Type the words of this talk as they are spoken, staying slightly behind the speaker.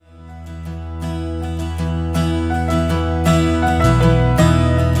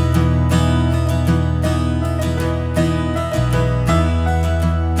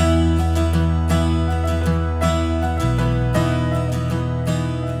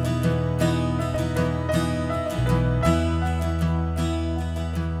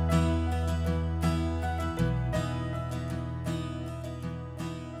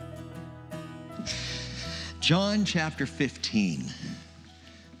John chapter 15.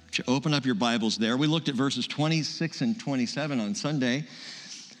 Open up your Bibles there. We looked at verses 26 and 27 on Sunday.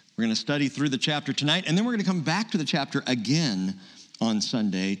 We're going to study through the chapter tonight, and then we're going to come back to the chapter again on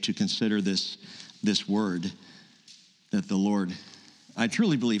Sunday to consider this word that the Lord, I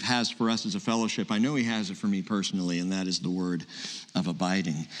truly believe, has for us as a fellowship. I know he has it for me personally, and that is the word of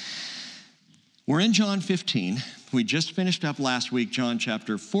abiding. We're in John 15. We just finished up last week John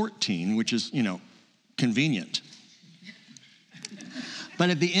chapter 14, which is, convenient. But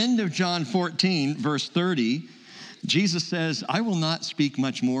at the end of John 14, verse 30, Jesus says, I will not speak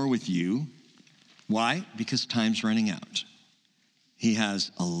much more with you. Why? Because time's running out. He has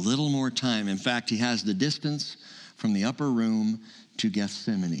a little more time. In fact, he has the distance from the upper room to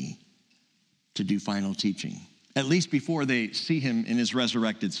Gethsemane to do final teaching, at least before they see him in his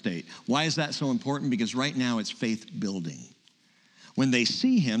resurrected state. Why is that so important? Because right now it's faith building. When they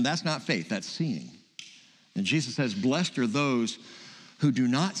see him, that's not faith, that's seeing. And Jesus says, blessed are those who do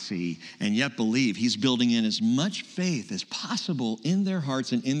not see and yet believe. He's building in as much faith as possible in their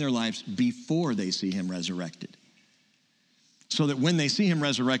hearts and in their lives before they see him resurrected. So that when they see him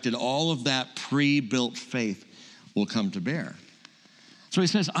resurrected, all of that pre-built faith will come to bear. So he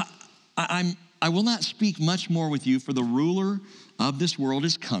says, I will not speak much more with you, for the ruler of this world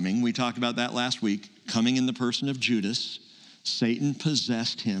is coming. We talked about that last week, coming in the person of Judas. Satan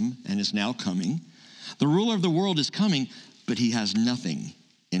possessed him and is now coming. The ruler of the world is coming, but he has nothing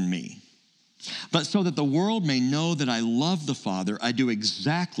in me. But so that the world may know that I love the Father, I do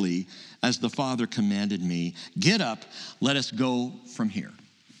exactly as the Father commanded me. Get up, let us go from here.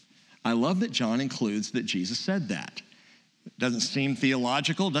 I love that John includes that Jesus said that. It doesn't seem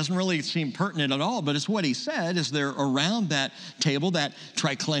theological, doesn't really seem pertinent at all, but it's what he said as they're around that table, that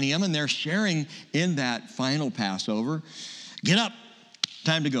triclinium, and they're sharing in that final Passover. Get up,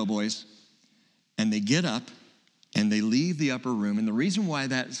 time to go, boys. And they get up and they leave the upper room. And the reason why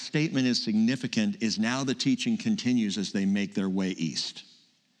that statement is significant is now the teaching continues as they make their way east.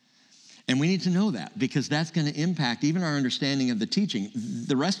 And we need to know that because that's going to impact even our understanding of the teaching.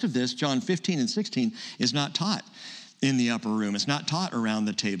 The rest of this, John 15 and 16, is not taught in the upper room. It's not taught around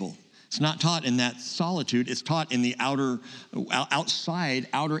the table. It's not taught in that solitude. It's taught in the outside,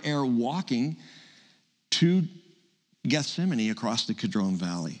 outer air, walking to Gethsemane across the Kidron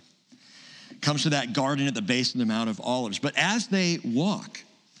Valley. Comes to that garden at the base of the Mount of Olives. But as they walk,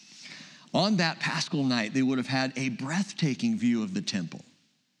 on that Paschal night, they would have had a breathtaking view of the temple.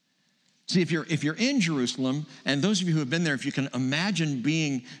 See, if you're in Jerusalem, and those of you who have been there, if you can imagine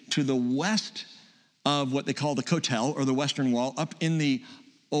being to the west of what they call the Kotel, or the Western Wall, up in the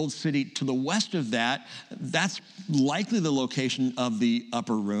Old City, to the west of that, that's likely the location of the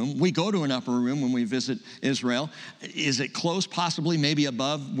upper room. We go to an upper room when we visit Israel. Is it close, possibly, maybe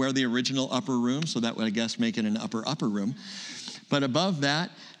above where the original upper room? So that would, I guess, make it an upper room. But above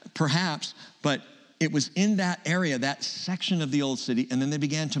that, perhaps, but it was in that area, that section of the Old City, and then they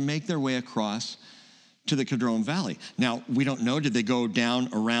began to make their way across to the Kidron Valley. Now, we don't know, did they go down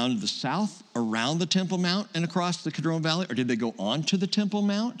around the south, around the Temple Mount and across the Kidron Valley, or did they go onto the Temple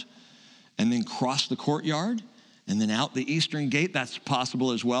Mount and then cross the courtyard and then out the eastern gate? That's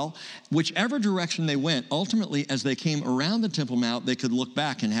possible as well. Whichever direction they went, ultimately, as they came around the Temple Mount, they could look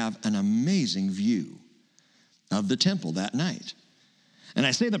back and have an amazing view of the temple that night. And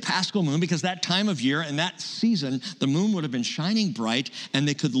I say the Paschal moon because that time of year and that season, the moon would have been shining bright and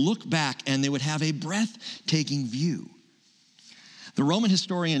they could look back and they would have a breathtaking view. The Roman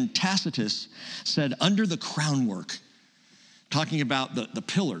historian Tacitus said under the crownwork, talking about the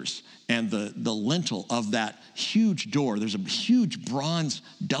pillars and the lintel of that huge door, there's a huge bronze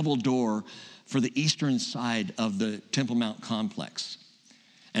double door for the eastern side of the Temple Mount complex.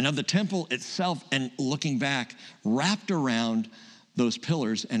 And of the temple itself, and looking back, wrapped around those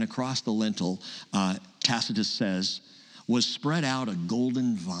pillars and across the lintel, Tacitus says, was spread out a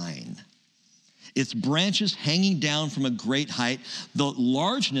golden vine. Its branches hanging down from a great height, the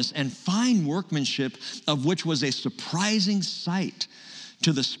largeness and fine workmanship of which was a surprising sight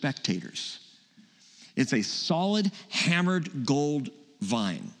to the spectators. It's a solid, hammered gold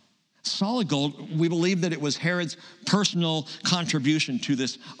vine. Solid gold, we believe that it was Herod's personal contribution to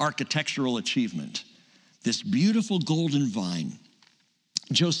this architectural achievement. This beautiful golden vine.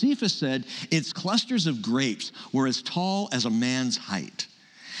 Josephus said its clusters of grapes were as tall as a man's height,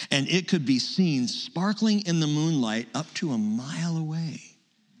 and it could be seen sparkling in the moonlight up to a mile away.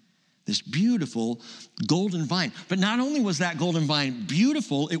 This beautiful golden vine. But not only was that golden vine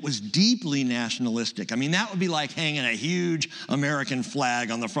beautiful, it was deeply nationalistic. I mean, that would be like hanging a huge American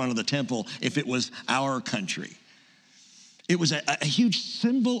flag on the front of the temple if it was our country. It was a huge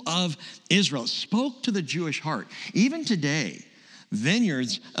symbol of Israel. It spoke to the Jewish heart. Even today,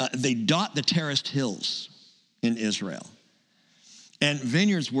 vineyards, they dot the terraced hills in Israel. And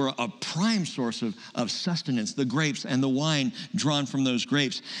vineyards were a prime source of sustenance, the grapes and the wine drawn from those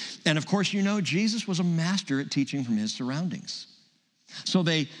grapes. And of course, you know, Jesus was a master at teaching from his surroundings. So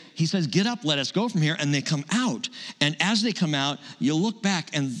he says, get up, let us go from here. And they come out. And as they come out, you look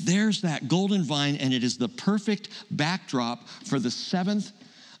back and there's that golden vine, and it is the perfect backdrop for the seventh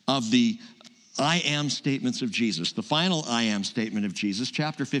of the I am statements of Jesus. The final I am statement of Jesus,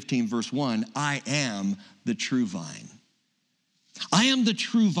 chapter 15, verse 1, I am the true vine. I am the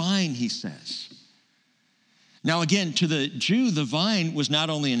true vine, he says. Now again, to the Jew, the vine was not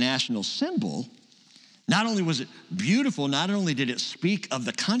only a national symbol, not only was it beautiful, not only did it speak of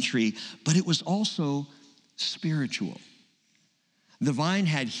the country, but it was also spiritual. The vine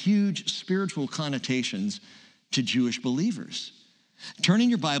had huge spiritual connotations to Jewish believers. Turn in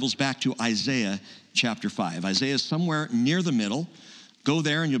your Bibles back to Isaiah chapter 5. Isaiah is somewhere near the middle. Go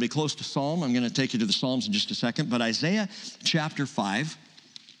there and you'll be close to Psalm. I'm going to take you to the Psalms in just a second. But Isaiah chapter 5,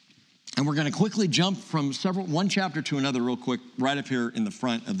 and we're going to quickly jump from one chapter to another real quick, right up here in the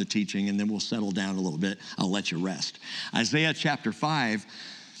front of the teaching, and then we'll settle down a little bit. I'll let you rest. Isaiah chapter 5,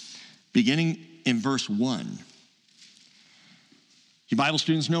 beginning in verse 1. You Bible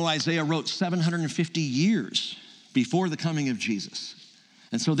students know Isaiah wrote 750 years before the coming of Jesus.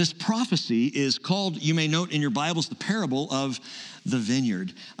 And so this prophecy is called, you may note in your Bibles, the parable of the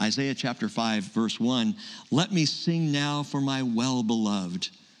vineyard. Isaiah chapter 5, verse 1, let me sing now for my well-beloved,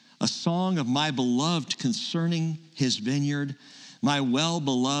 a song of my beloved concerning his vineyard. My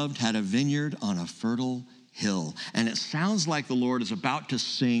well-beloved had a vineyard on a fertile hill. And it sounds like the Lord is about to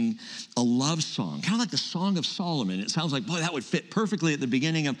sing a love song, kind of like the Song of Solomon. It sounds like, boy, that would fit perfectly at the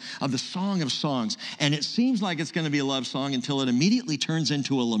beginning of the Song of Songs. And it seems like it's going to be a love song until it immediately turns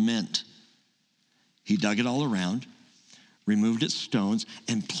into a lament. He dug it all around, removed its stones,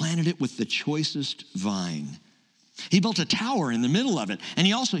 and planted it with the choicest vine. He built a tower in the middle of it, and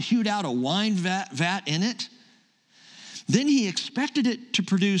he also hewed out a wine vat in it. Then he expected it to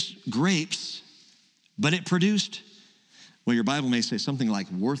produce grapes, but it produced, well, your Bible may say something like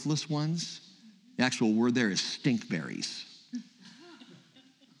worthless ones. The actual word there is stinkberries.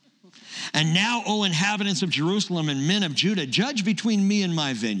 And now, O inhabitants of Jerusalem and men of Judah, judge between me and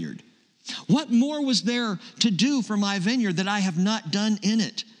my vineyard. What more was there to do for my vineyard that I have not done in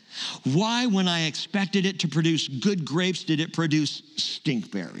it? Why, when I expected it to produce good grapes, did it produce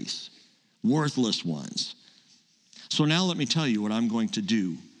stinkberries, worthless ones? So now let me tell you what I'm going to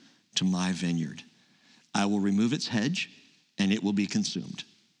do to my vineyard. I will remove its hedge, and it will be consumed.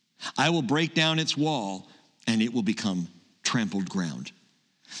 I will break down its wall, and it will become trampled ground.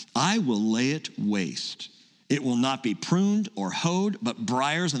 I will lay it waste. It will not be pruned or hoed, but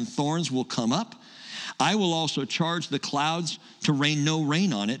briars and thorns will come up. I will also charge the clouds to rain no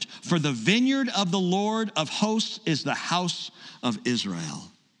rain on it, for the vineyard of the Lord of hosts is the house of Israel,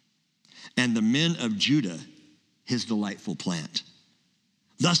 and the men of Judah his delightful plant.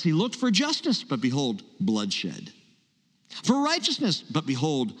 Thus he looked for justice, but behold, bloodshed. For righteousness, but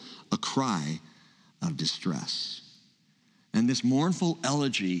behold, a cry of distress. And this mournful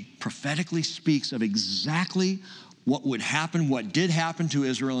elegy prophetically speaks of exactly what would happen, what did happen to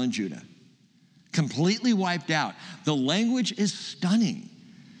Israel and Judah. Completely wiped out. The language is stunning.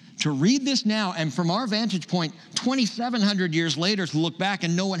 To read this now, and from our vantage point, 2,700 years later, to look back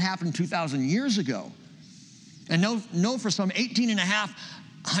and know what happened 2,000 years ago. And know for some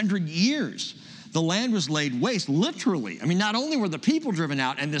 1,800 years, the land was laid waste, literally. I mean, not only were the people driven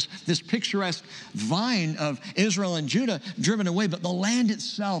out and this picturesque vine of Israel and Judah driven away, but the land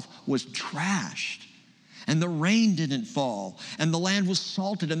itself was trashed. And the rain didn't fall, and the land was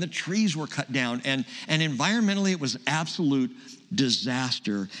salted, and the trees were cut down, and environmentally it was absolute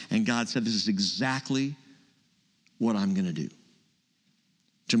disaster. And God said, this is exactly what I'm going to do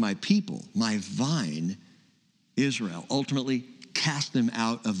to my people, my vine, Israel. Ultimately, cast them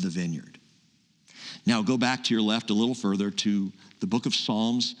out of the vineyard. Now go back to your left a little further to the book of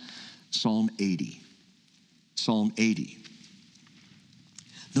Psalms, Psalm 80. Psalm 80.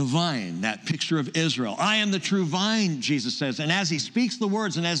 The vine, that picture of Israel. I am the true vine, Jesus says. And as he speaks the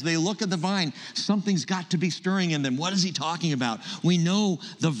words and as they look at the vine, something's got to be stirring in them. What is he talking about? We know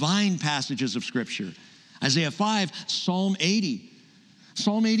the vine passages of Scripture. Isaiah 5, Psalm 80.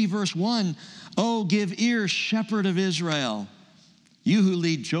 Psalm 80, verse 1. Oh, give ear, shepherd of Israel, you who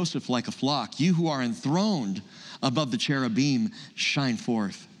lead Joseph like a flock, you who are enthroned above the cherubim, shine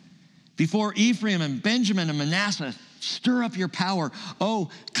forth. Before Ephraim and Benjamin and Manasseh, stir up your power. Oh,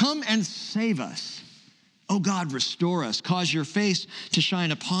 come and save us. Oh God, restore us. Cause your face to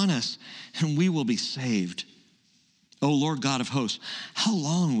shine upon us, and we will be saved. O Lord God of hosts, how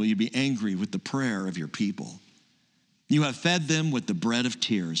long will you be angry with the prayer of your people? You have fed them with the bread of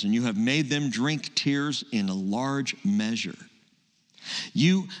tears, and you have made them drink tears in a large measure.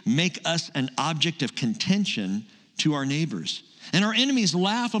 You make us an object of contention to our neighbors, and our enemies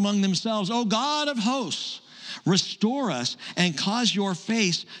laugh among themselves. O God of hosts, restore us and cause your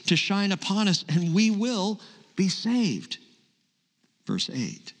face to shine upon us, and we will be saved. Verse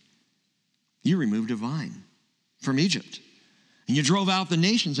 8, you removed a vine from Egypt, and you drove out the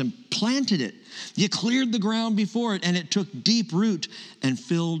nations and planted it. You cleared the ground before it, and it took deep root and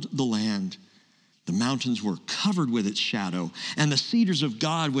filled the land. The mountains were covered with its shadow, and the cedars of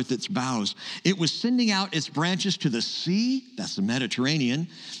God with its boughs. It was sending out its branches to the sea, that's the Mediterranean,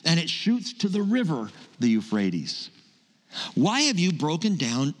 and its shoots to the river, the Euphrates. Why have you broken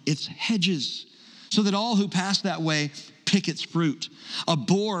down its hedges, so that all who pass that way pick its fruit? A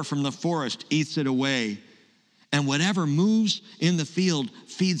boar from the forest eats it away, and whatever moves in the field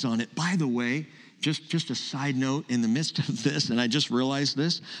feeds on it. By the way, just a side note in the midst of this, and I just realized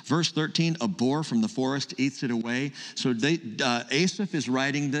this, verse 13, a boar from the forest eats it away. So Asaph is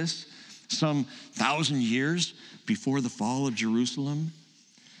writing this some 1,000 years before the fall of Jerusalem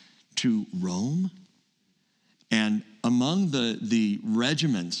to Rome. And among the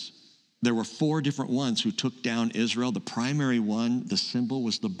regiments, there were 4 different ones who took down Israel. The primary one, the symbol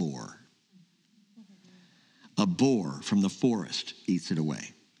was the boar. A boar from the forest eats it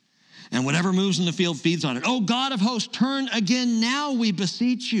away. And whatever moves in the field feeds on it. Oh, God of hosts, turn again now, we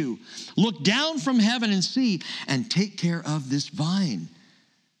beseech you. Look down from heaven and see, and take care of this vine,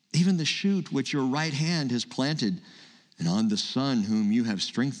 even the shoot which your right hand has planted, and on the son whom you have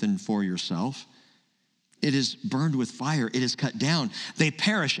strengthened for yourself. It is burned with fire. It is cut down. They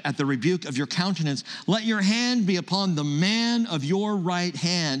perish at the rebuke of your countenance. Let your hand be upon the man of your right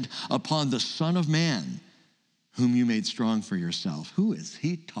hand, upon the Son of Man, whom you made strong for yourself. Who is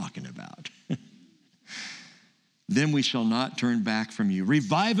he talking about? Then we shall not turn back from you.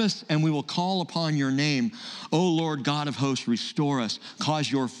 Revive us, and we will call upon your name. O Lord God of hosts, restore us. Cause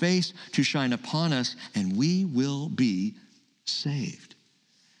your face to shine upon us, and we will be saved.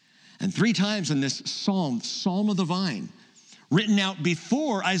 And 3 times in this psalm, Psalm of the Vine, written out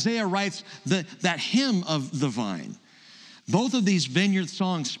before Isaiah writes that hymn of the vine. Both of these vineyard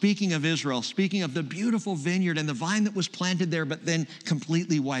songs, speaking of Israel, speaking of the beautiful vineyard and the vine that was planted there, but then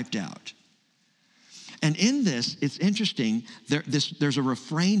completely wiped out. And in this, it's interesting, there's a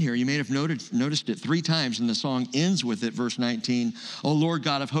refrain here. You may have noticed it 3 times, and the song ends with it, verse 19. O Lord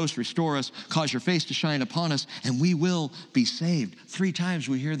God of hosts, restore us, cause your face to shine upon us, and we will be saved. 3 times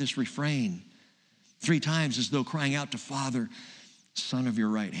we hear this refrain. 3 times as though crying out to Father, Son of your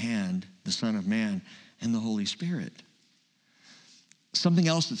right hand, the Son of Man, and the Holy Spirit. Something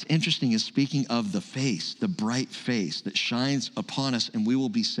else that's interesting is speaking of the face, the bright face that shines upon us, and we will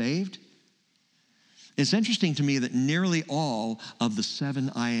be saved. It's interesting to me that nearly all of the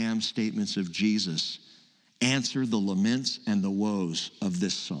 7 I am statements of Jesus answer the laments and the woes of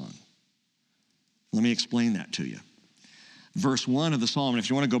this song. Let me explain that to you. Verse 1 of the psalm, and if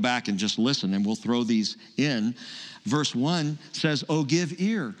you want to go back and just listen, and we'll throw these in. Verse 1 says, "Oh, give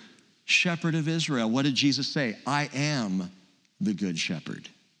ear, shepherd of Israel." What did Jesus say? I am the good shepherd.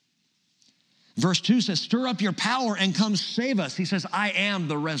 Verse 2 says, "Stir up your power and come save us." He says, I am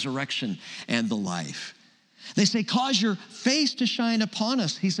the resurrection and the life. They say, cause your face to shine upon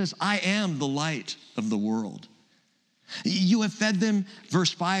us. He says, I am the light of the world. You have fed them,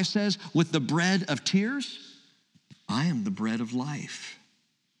 verse 5 says, with the bread of tears. I am the bread of life.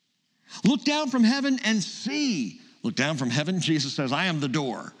 Look down from heaven and see. Look down from heaven, Jesus says, I am the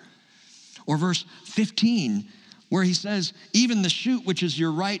door. Or verse 15, where he says, even the shoot which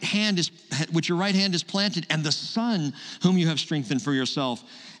your right hand is planted, and the son whom you have strengthened for yourself,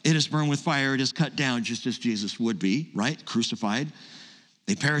 it is burned with fire, it is cut down, just as Jesus would be, right? Crucified.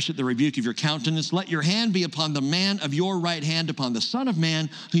 They perish at the rebuke of your countenance. Let your hand be upon the man of your right hand, upon the Son of Man,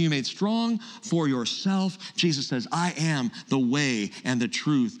 whom you made strong for yourself. Jesus says, I am the way and the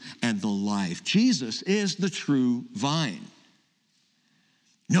truth and the life. Jesus is the true vine.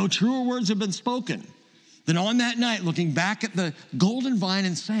 No truer words have been spoken than on that night, looking back at the golden vine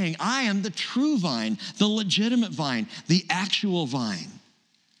and saying, I am the true vine, the legitimate vine, the actual vine.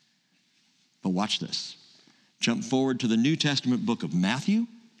 But watch this. Jump forward to the New Testament book of Matthew,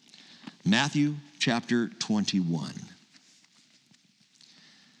 Matthew chapter 21.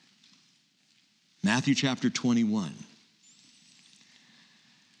 Matthew chapter 21,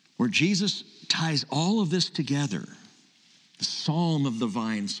 where Jesus ties all of this together. The Psalm of the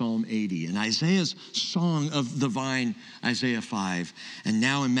Vine, Psalm 80, and Isaiah's Song of the Vine, Isaiah 5. And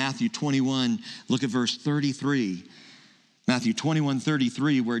now in Matthew 21, look at verse 33. Matthew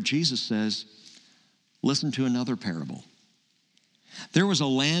 21:33, where Jesus says, listen to another parable. There was a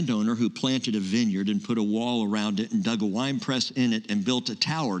landowner who planted a vineyard and put a wall around it and dug a winepress in it and built a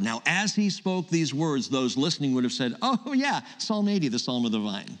tower. Now, as he spoke these words, those listening would have said, oh yeah, Psalm 80, the Psalm of the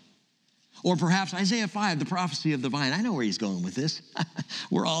Vine. Or perhaps Isaiah 5, the prophecy of the vine. I know where he's going with this.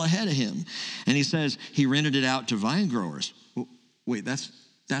 We're all ahead of him. And he says he rented it out to vine growers. Wait, that's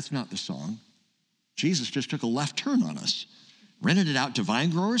not the song. Jesus just took a left turn on us. Rented it out to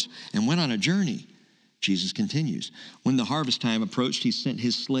vine growers and went on a journey. Jesus continues. When the harvest time approached, he sent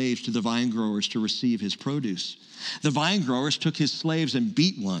his slaves to the vine growers to receive his produce. The vine growers took his slaves and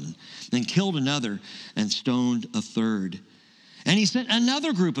beat one, then killed another and stoned a third. And he sent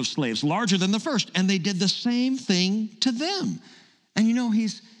another group of slaves, larger than the first, and they did the same thing to them. And you know,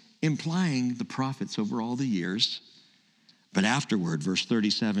 he's implying the prophets over all the years. But afterward, verse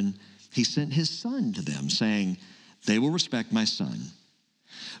 37, he sent his son to them, saying, they will respect my son.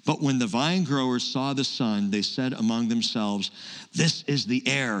 But when the vine growers saw the son, they said among themselves, this is the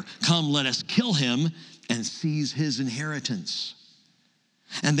heir. Come, let us kill him and seize his inheritance.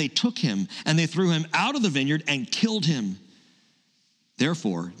 And they took him and they threw him out of the vineyard and killed him.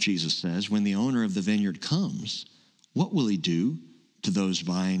 Therefore, Jesus says, when the owner of the vineyard comes, what will he do to those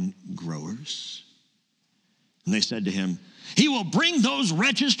vine growers? And they said to him, he will bring those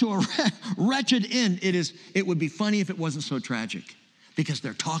wretches to a wretched end. It would be funny if it wasn't so tragic, because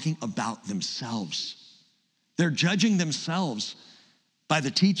they're talking about themselves. They're judging themselves by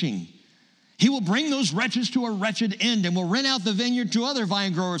the teaching. He will bring those wretches to a wretched end and will rent out the vineyard to other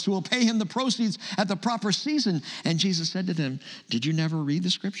vine growers who will pay him the proceeds at the proper season. And Jesus said to them, did you never read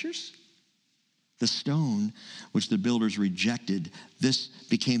the scriptures? The stone which the builders rejected, this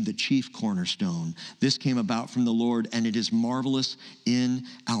became the chief cornerstone. This came about from the Lord, and it is marvelous in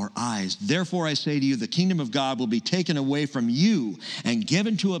our eyes. Therefore, I say to you, the kingdom of God will be taken away from you and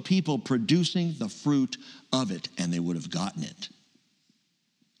given to a people producing the fruit of it. And they would have gotten it.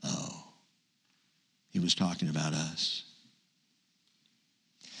 Oh. He was talking about us.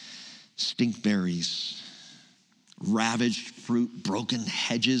 Stinkberries, ravaged fruit, broken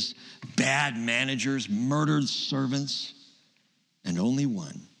hedges, bad managers, murdered servants, and only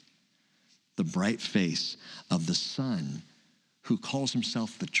one, the bright face of the Son who calls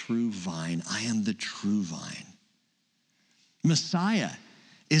himself the true vine. I am the true vine. Messiah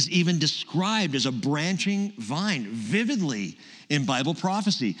is even described as a branching vine vividly in Bible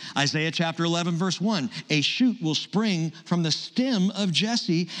prophecy. Isaiah chapter 11, verse 1, a shoot will spring from the stem of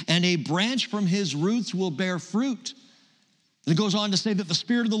Jesse, and a branch from his roots will bear fruit. And it goes on to say that the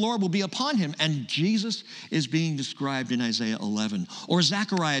Spirit of the Lord will be upon him, and Jesus is being described in Isaiah 11. Or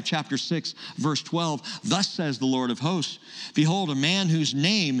Zechariah chapter 6, verse 12, thus says the Lord of hosts, behold, a man whose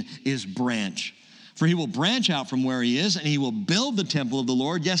name is Branch. For he will branch out from where he is, and he will build the temple of the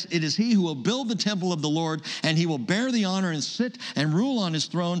Lord. Yes, it is he who will build the temple of the Lord, and he will bear the honor and sit and rule on his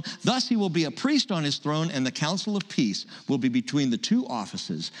throne. Thus he will be a priest on his throne, and the council of peace will be between the two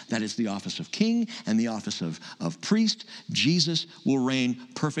offices. That is the office of king and the office of priest. Jesus will reign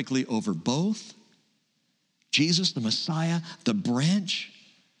perfectly over both. Jesus, the Messiah, the branch.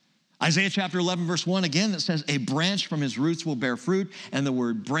 Isaiah chapter 11, verse 1, again, that says, a branch from his roots will bear fruit. And the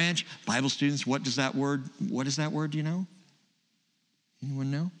word branch, Bible students, what is that word, do you know? Anyone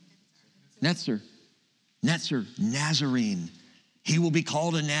know? Netzer, Nazarene. He will be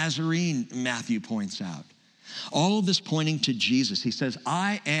called a Nazarene, Matthew points out. All of this pointing to Jesus. He says,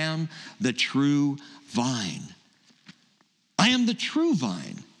 I am the true vine. I am the true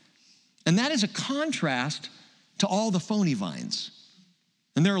vine. And that is a contrast to all the phony vines.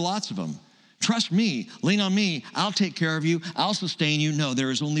 And there are lots of them. Trust me, lean on me, I'll take care of you, I'll sustain you. No, there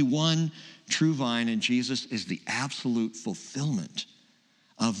is only one true vine, and Jesus is the absolute fulfillment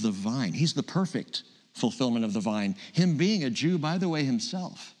of the vine. He's the perfect fulfillment of the vine. Him being a Jew, by the way,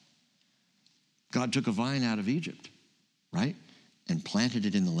 himself. God took a vine out of Egypt, right? And planted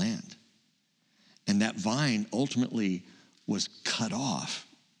it in the land. And that vine ultimately was cut off.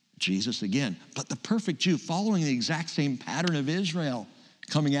 Jesus again, but the perfect Jew, following the exact same pattern of Israel,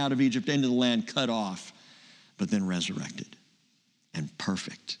 coming out of Egypt into the land, cut off, but then resurrected and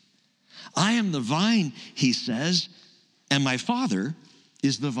perfect. I am the vine, he says, and my Father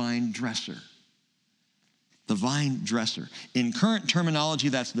is the vine dresser. The vine dresser. In current terminology,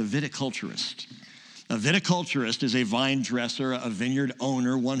 that's the viticulturist. A viticulturist is a vine dresser, a vineyard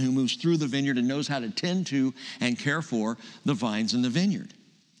owner, one who moves through the vineyard and knows how to tend to and care for the vines in the vineyard.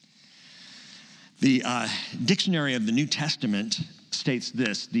 The dictionary of the New Testament states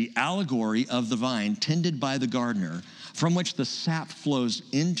this: the allegory of the vine tended by the gardener, from which the sap flows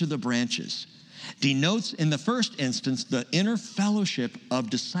into the branches, denotes in the first instance the inner fellowship of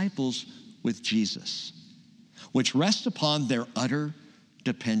disciples with Jesus, which rests upon their utter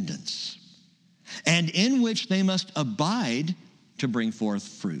dependence, and in which they must abide to bring forth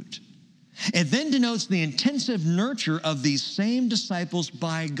fruit. It then denotes the intensive nurture of these same disciples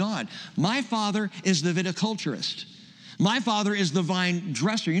by God. My Father is the viticulturist. My Father is the vine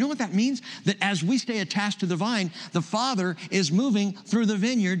dresser. You know what that means? That as we stay attached to the vine, the Father is moving through the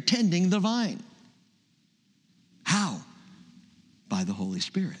vineyard, tending the vine. How? By the Holy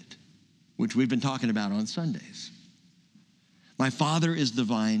Spirit, which we've been talking about on Sundays. My Father is the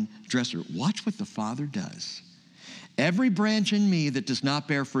vine dresser. Watch what the Father does. Every branch in me that does not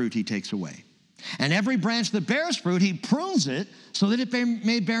bear fruit, he takes away. And every branch that bears fruit, he prunes it so that it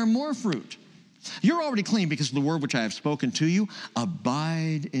may bear more fruit. You're already clean because of the word which I have spoken to you.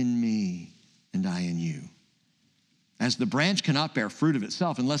 Abide in me, and I in you. As the branch cannot bear fruit of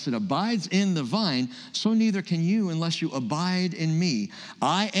itself unless it abides in the vine, so neither can you unless you abide in me.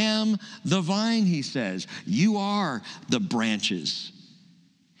 I am the vine, he says. You are the branches.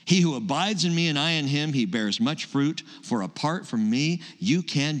 He who abides in me and I in him, he bears much fruit. For apart from me, you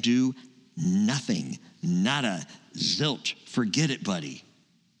can do nothing. Nada, zilch. Forget it, buddy.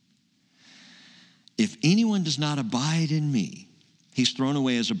 If anyone does not abide in me, he's thrown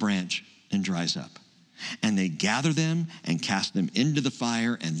away as a branch and dries up. And they gather them and cast them into the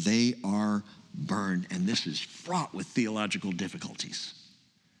fire, and they are burned. And this is fraught with theological difficulties.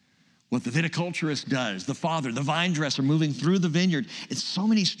 What the viticulturist does, the Father, the vine dresser moving through the vineyard, it's so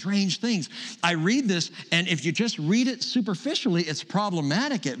many strange things. I read this, and if you just read it superficially, it's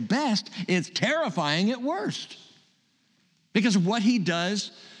problematic at best. It's terrifying at worst because of what he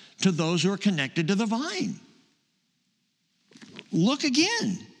does to those who are connected to the vine. Look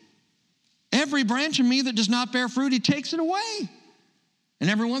again. Every branch in me that does not bear fruit, he takes it away. And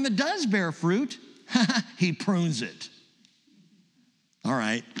every one that does bear fruit, he prunes it. All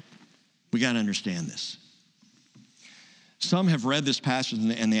right, we got to understand this. Some have read this passage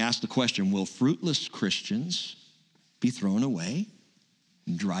and they ask the question, will fruitless Christians be thrown away,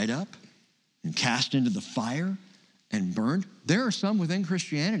 and dried up, and cast into the fire and burned? There are some within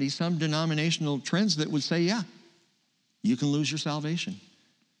Christianity, some denominational trends that would say, yeah, you can lose your salvation.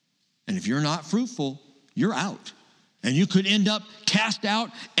 And if you're not fruitful, you're out. And you could end up cast out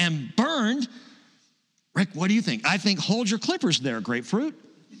and burned. Rick, what do you think? I think hold your clippers there, grapefruit.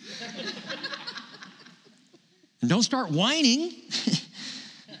 And don't start whining.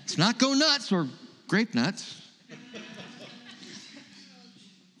 It's not go nuts or grape nuts.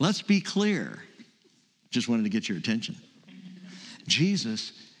 Let's be clear. Just wanted to get your attention.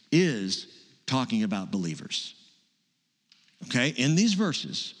 Jesus is talking about believers. Okay, in these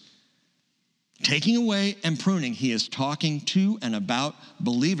verses, taking away and pruning, he is talking to and about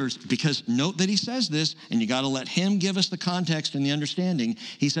believers, because note that he says this, and you got to let him give us the context and the understanding.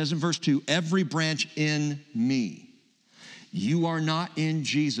 He says in verse 2, every branch in me. You are not in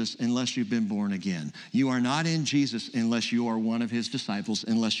Jesus unless you've been born again. You are not in Jesus unless you are one of his disciples,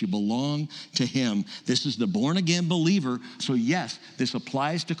 unless you belong to him. This is the born again believer. So yes, this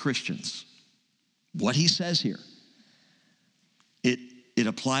applies to Christians. What he says here, it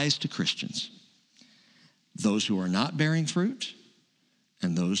applies to Christians. Those who are not bearing fruit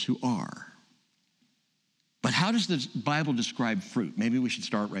and those who are. But how does the Bible describe fruit? Maybe we should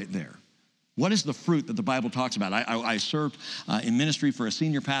start right there. What is the fruit that the Bible talks about? I served in ministry for a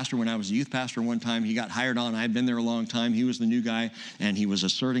senior pastor when I was a youth pastor one time. He got hired on. I had been there a long time. He was the new guy, and he was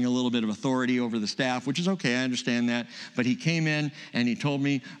asserting a little bit of authority over the staff, which is okay. I understand that. But he came in, and he told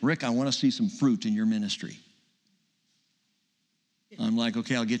me, Rick, I want to see some fruit in your ministry. I'm like,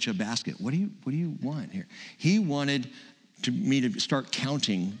 okay, I'll get you a basket. What do you want here? He wanted me to start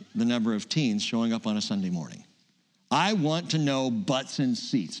counting the number of teens showing up on a Sunday morning. I want to know butts and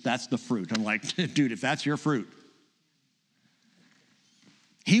seats. That's the fruit. I'm like, dude, if that's your fruit.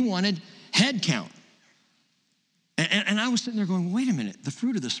 He wanted head count. And I was sitting there going, wait a minute, the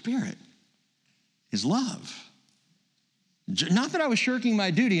fruit of the Spirit is love. Not that I was shirking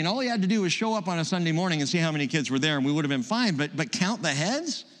my duty, and all he had to do was show up on a Sunday morning and see how many kids were there, and we would have been fine, but count the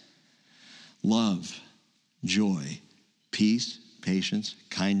heads? Love, joy, peace, patience,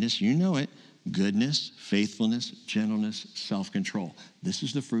 kindness, you know it, goodness, faithfulness, gentleness, self-control. This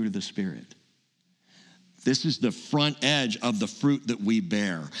is the fruit of the Spirit. This is the front edge of the fruit that we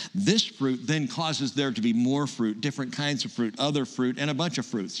bear. This fruit then causes there to be more fruit, different kinds of fruit, other fruit, and a bunch of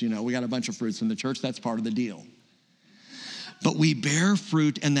fruits. You know, we got a bunch of fruits in the church. That's part of the deal. But we bear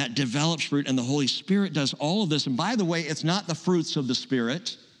fruit, and that develops fruit, and the Holy Spirit does all of this. And by the way, it's not the fruits of the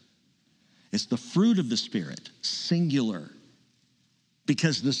Spirit. It's the fruit of the Spirit, singular.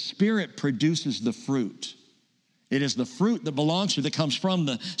 Because the Spirit produces the fruit. It is the fruit that belongs to, that comes from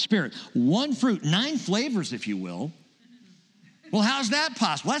the Spirit. One fruit, 9 flavors, if you will. Well, how's that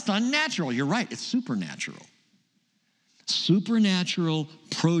possible? That's unnatural. You're right, it's supernatural. Supernatural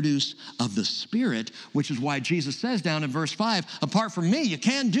produce of the Spirit, which is why Jesus says down in verse 5, apart from me, you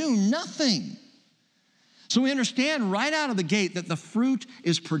can do nothing. So we understand right out of the gate that the fruit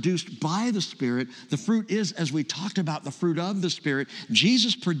is produced by the Spirit. The fruit is, as we talked about, the fruit of the Spirit.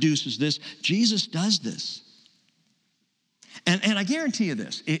 Jesus produces this. Jesus does this. And I guarantee you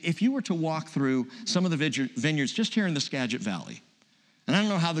this, if you were to walk through some of the vineyards just here in the Skagit Valley, and I don't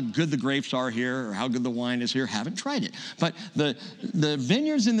know how good the grapes are here or how good the wine is here, haven't tried it. But the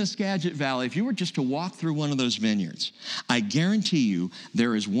vineyards in the Skagit Valley, if you were just to walk through one of those vineyards, I guarantee you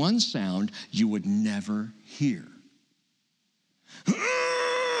there is one sound you would never hear.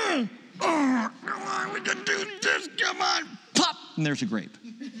 Oh, come on, we can do this, come on. Pop, and there's a grape.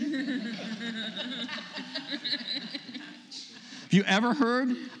 Have you ever heard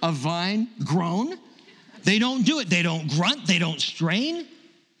a vine groan? They don't do it. They don't grunt. They don't strain.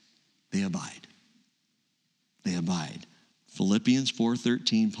 They abide. They abide. Philippians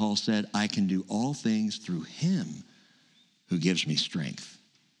 4:13, Paul said, I can do all things through him who gives me strength.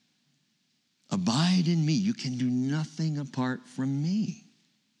 Abide in me. You can do nothing apart from me.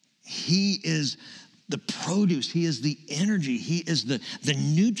 He is the produce. He is the energy. He is the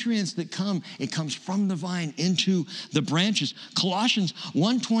nutrients that come. It comes from the vine into the branches. Colossians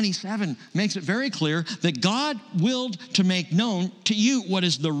 1:27 makes it very clear that God willed to make known to you what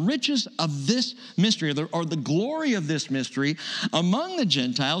is the riches of this mystery, or the glory of this mystery among the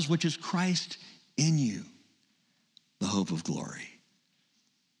Gentiles, which is Christ in you, the hope of glory.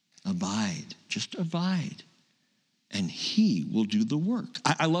 Abide, just abide. And he will do the work.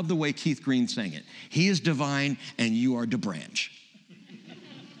 I love the way Keith Green sang it. He is divine and you are the branch.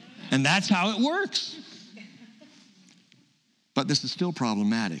 And that's how it works. But this is still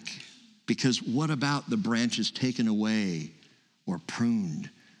problematic, because what about the branches taken away or pruned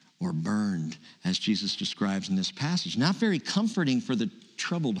or burned, as Jesus describes in this passage? Not very comforting for the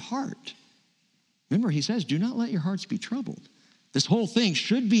troubled heart. Remember, he says, do not let your hearts be troubled. This whole thing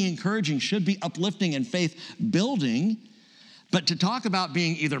should be encouraging, should be uplifting and faith building, but to talk about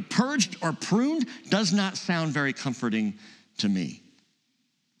being either purged or pruned does not sound very comforting to me.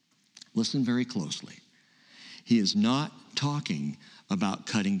 Listen very closely. He is not talking about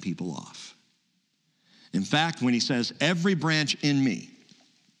cutting people off. In fact, when he says, every branch in me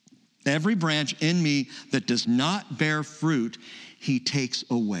that does not bear fruit, he takes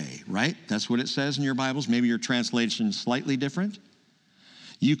away, right? That's what it says in your Bibles. Maybe your translation is slightly different.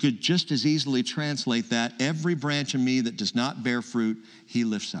 You could just as easily translate that, every branch in me that does not bear fruit, he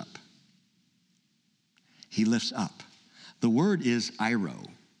lifts up. He lifts up. The word is iro.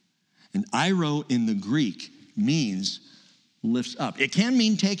 And iro in the Greek means lifts up. It can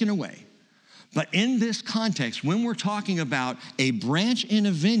mean taken away. But in this context, when we're talking about a branch in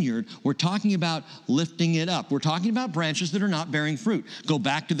a vineyard, we're talking about lifting it up. We're talking about branches that are not bearing fruit. Go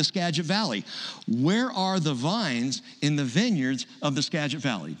back to the Skagit Valley. Where are the vines in the vineyards of the Skagit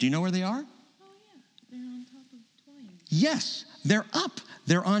Valley? Do you know where they are? Oh, yeah. They're on top of twines. Yes, they're up.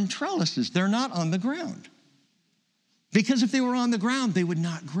 They're on trellises. They're not on the ground. Because if they were on the ground, they would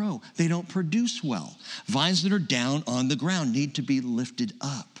not grow. They don't produce well. Vines that are down on the ground need to be lifted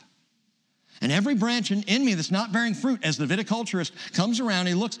up. And every branch in me that's not bearing fruit, as the viticulturist comes around,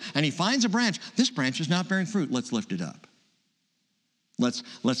 he looks and he finds a branch. This branch is not bearing fruit. Let's lift it up. Let's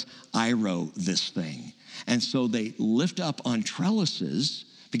iro this thing. And so they lift up on trellises,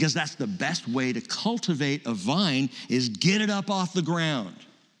 because that's the best way to cultivate a vine, is get it up off the ground.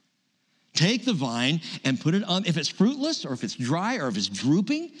 Take the vine and put it on. If it's fruitless or if it's dry or if it's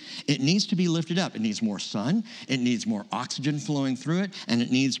drooping, it needs to be lifted up. It needs more sun. It needs more oxygen flowing through it. And it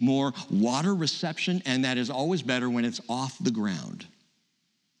needs more water reception. And that is always better when it's off the ground.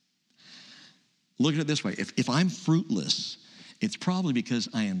 Look at it this way. If I'm fruitless, it's probably because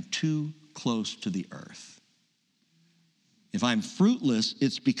I am too close to the earth. If I'm fruitless,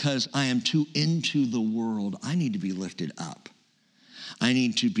 it's because I am too into the world. I need to be lifted up. I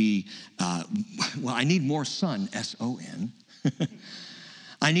need to be, I need more sun, S-O-N.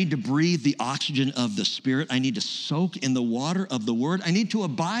 I need to breathe the oxygen of the Spirit. I need to soak in the water of the Word. I need to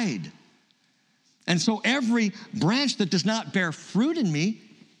abide. And so every branch that does not bear fruit in me,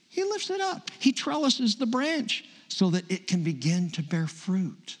 he lifts it up. He trellises the branch so that it can begin to bear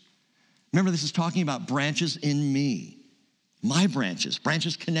fruit. Remember, this is talking about branches in me. My branches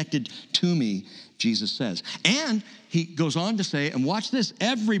connected to me, Jesus says. And he goes on to say, and watch this,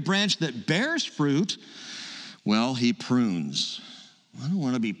 every branch that bears fruit, well, he prunes. I don't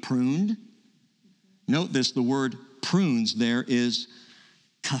want to be pruned. Note this, the word prunes there is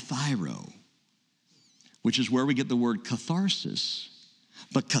kathairo, which is where we get the word catharsis.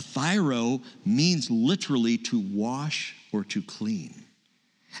 But kathairo means literally to wash or to clean.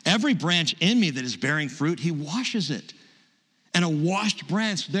 Every branch in me that is bearing fruit, he washes it. And a washed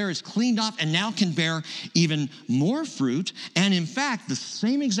branch there is cleaned off and now can bear even more fruit. And in fact, the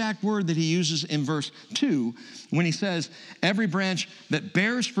same exact word that he uses in verse 2, when he says, every branch that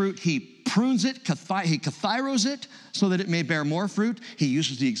bears fruit, he prunes it, he kathairos it, so that it may bear more fruit. He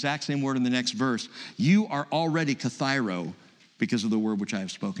uses the exact same word in the next verse. You are already kathairo because of the word which I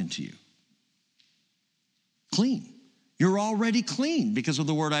have spoken to you. Clean. You're already clean because of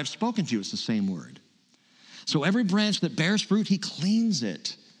the word I've spoken to you. It's the same word. So every branch that bears fruit, he cleans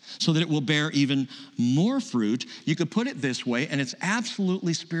it so that it will bear even more fruit. You could put it this way, and it's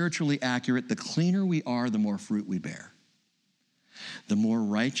absolutely spiritually accurate. The cleaner we are, the more fruit we bear. The more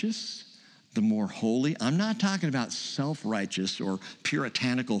righteous, the more holy. I'm not talking about self-righteous or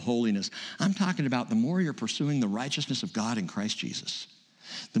puritanical holiness. I'm talking about the more you're pursuing the righteousness of God in Christ Jesus,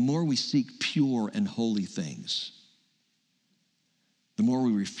 the more we seek pure and holy things, the more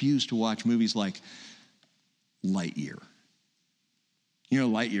we refuse to watch movies like Lightyear. You know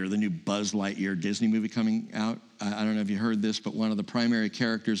Lightyear, the new Buzz Lightyear Disney movie coming out? I don't know if you heard this, but one of the primary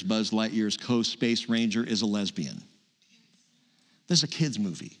characters, Buzz Lightyear's co-space ranger, is a lesbian. This is a kid's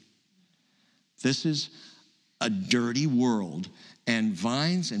movie. This is a dirty world, and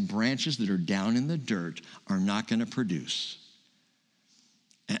vines and branches that are down in the dirt are not going to produce.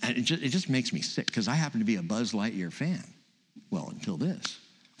 And it just makes me sick, because I happen to be a Buzz Lightyear fan. Well, until this.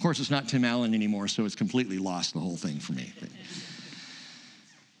 Of course, it's not Tim Allen anymore, so it's completely lost the whole thing for me.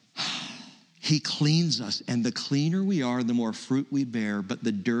 He cleans us, and the cleaner we are, the more fruit we bear, but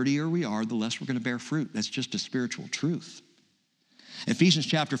the dirtier we are, the less we're going to bear fruit. That's just a spiritual truth. Ephesians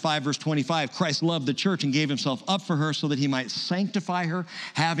chapter 5, verse 25, Christ loved the church and gave himself up for her so that he might sanctify her,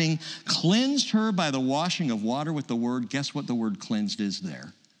 having cleansed her by the washing of water with the word. Guess what the word cleansed is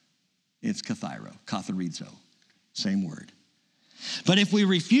there? It's katharizo, same word. But if we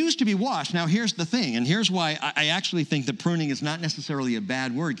refuse to be washed, now here's the thing, and here's why I actually think that pruning is not necessarily a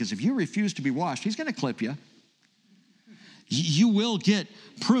bad word, because if you refuse to be washed, he's going to clip you. You will get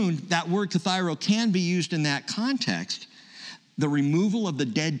pruned. That word kathairo can be used in that context, the removal of the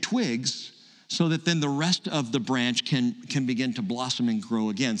dead twigs, so that then the rest of the branch can begin to blossom and grow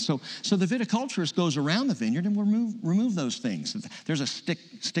again. So the viticulturist goes around the vineyard and will remove those things. If there's a stick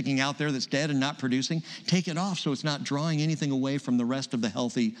sticking out there that's dead and not producing, take it off so it's not drawing anything away from the rest of the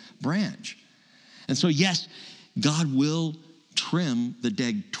healthy branch. And so yes, God will trim the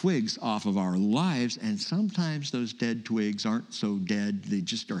dead twigs off of our lives, and sometimes those dead twigs aren't so dead, they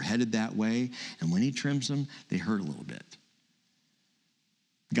just are headed that way, and when he trims them, they hurt a little bit.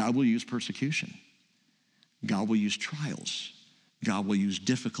 God will use persecution. God will use trials. God will use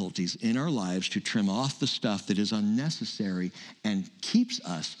difficulties in our lives to trim off the stuff that is unnecessary and keeps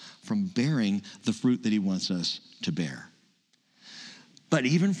us from bearing the fruit that he wants us to bear. But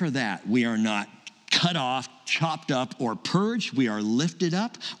even for that, we are not cut off, chopped up, or purged. We are lifted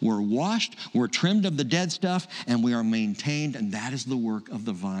up, we're washed, we're trimmed of the dead stuff, and we are maintained, and that is the work of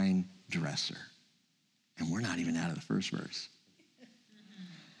the vine dresser. And we're not even out of the first verse.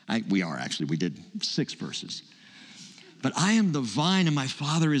 We did 6 verses. But I am the vine and my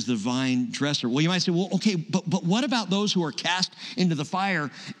Father is the vine dresser. Well, you might say, well, okay, but what about those who are cast into the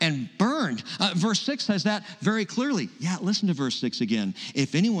fire and burned? Verse 6 says that very clearly. Yeah, listen to verse 6 again.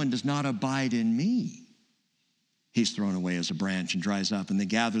 If anyone does not abide in me, he's thrown away as a branch and dries up, and they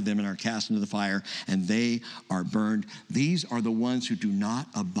gather them and are cast into the fire, and they are burned. These are the ones who do not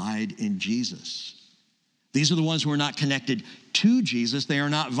abide in Jesus. These are the ones who are not connected to Jesus. They are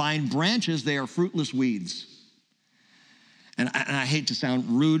not vine branches. They are fruitless weeds. And I hate to sound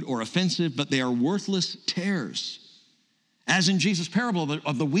rude or offensive, but they are worthless tares. As in Jesus' parable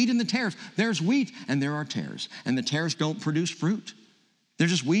of the wheat and the tares, there's wheat and there are tares. And the tares don't produce fruit. They're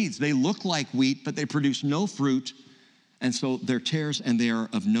just weeds. They look like wheat, but they produce no fruit. And so they're tares and they are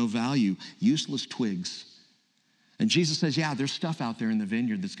of no value, useless twigs. And Jesus says, yeah, there's stuff out there in the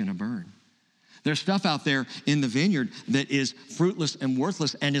vineyard that's going to burn. There's stuff out there in the vineyard that is fruitless and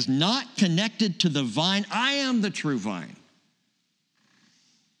worthless and is not connected to the vine. I am the true vine.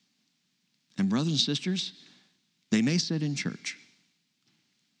 And brothers and sisters, they may sit in church,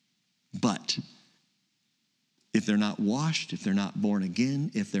 but if they're not washed, if they're not born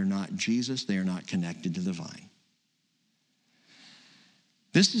again, if they're not Jesus, they are not connected to the vine.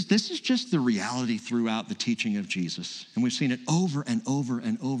 This is just the reality throughout the teaching of Jesus. And we've seen it over and over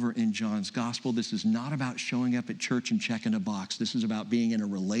and over in John's gospel. This is not about showing up at church and checking a box. This is about being in a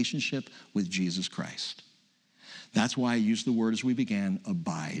relationship with Jesus Christ. That's why I used the word as we began,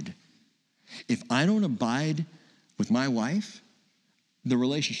 abide. If I don't abide with my wife, the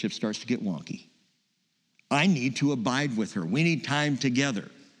relationship starts to get wonky. I need to abide with her. We need time together.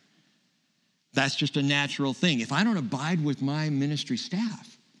 That's just a natural thing. If I don't abide with my ministry staff,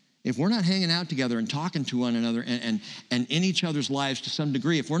 if we're not hanging out together and talking to one another and in each other's lives to some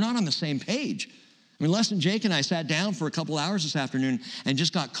degree, if we're not on the same page. I mean, Les and Jake and I sat down for a couple hours this afternoon and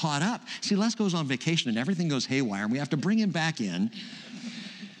just got caught up. See, Les goes on vacation and everything goes haywire and we have to bring him back in.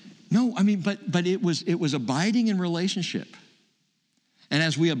 No, I mean, but it was abiding in relationship. And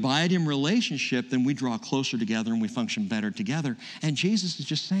as we abide in relationship, then we draw closer together and we function better together. And Jesus is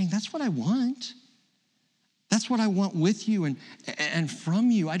just saying, that's what I want. That's what I want with you and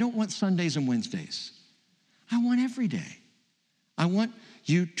from you. I don't want Sundays and Wednesdays. I want every day. I want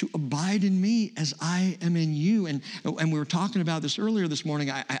you to abide in me as I am in you. And we were talking about this earlier this morning.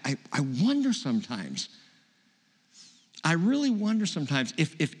 I wonder sometimes, I really wonder sometimes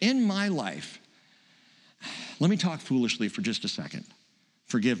if in my life, let me talk foolishly for just a second.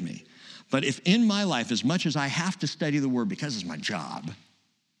 Forgive me. But if in my life, as much as I have to study the word because it's my job,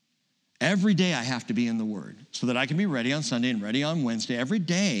 every day I have to be in the word so that I can be ready on Sunday and ready on Wednesday. Every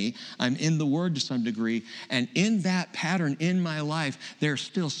day I'm in the word to some degree. And in that pattern in my life, there are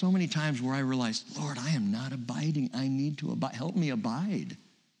still so many times where I realize, Lord, I am not abiding. I need to abide. Help me abide.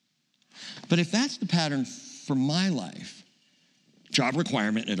 But if that's the pattern for my life, job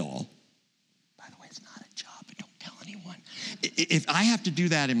requirement at all, by the way, it's not a job, but don't tell anyone. If I have to do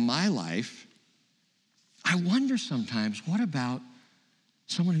that in my life, I wonder sometimes, what about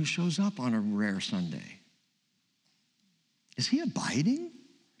someone who shows up on a rare Sunday? Is he abiding?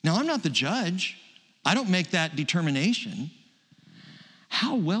 Now, I'm not the judge. I don't make that determination.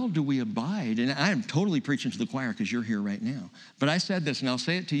 How well do we abide? And I am totally preaching to the choir because you're here right now. But I said this, and I'll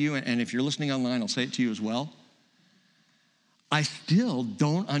say it to you, and if you're listening online, I'll say it to you as well. I still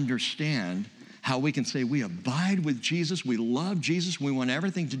don't understand how we can say we abide with Jesus, we love Jesus, we want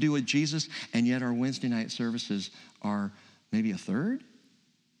everything to do with Jesus, and yet our Wednesday night services are maybe a third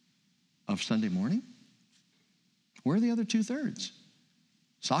of Sunday morning? Where are the other 2/3?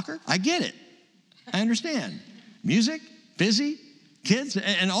 Soccer? I get it. I understand. Music, busy, kids,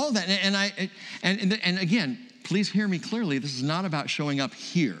 and all of that. And again, please hear me clearly. This is not about showing up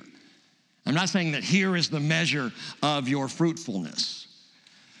here. I'm not saying that here is the measure of your fruitfulness.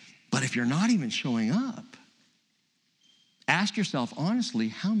 But if you're not even showing up, ask yourself honestly,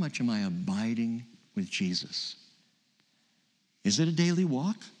 how much am I abiding with Jesus? Is it a daily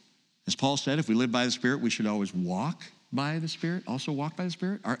walk? As Paul said, if we live by the Spirit, we should always walk by the Spirit, also walk by the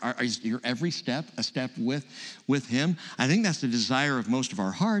Spirit. Is your every step a step with him? I think that's the desire of most of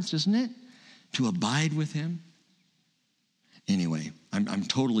our hearts, isn't it? To abide with him. Anyway, I'm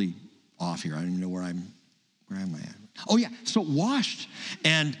totally off here. I don't even know where am I at? Oh yeah, so washed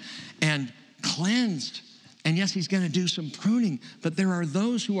and cleansed. And yes, he's gonna do some pruning, but there are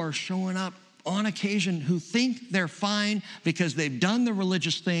those who are showing up on occasion who think they're fine because they've done the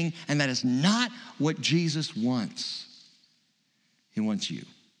religious thing, and that is not what Jesus wants. He wants you.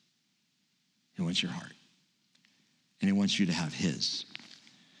 He wants your heart. And he wants you to have his.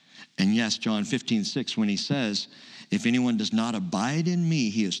 And yes, John 15:6, when he says, if anyone does not abide in me,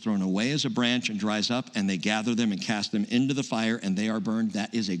 he is thrown away as a branch and dries up, and they gather them and cast them into the fire, and they are burned.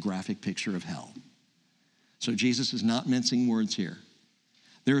 That is a graphic picture of hell. So Jesus is not mincing words here.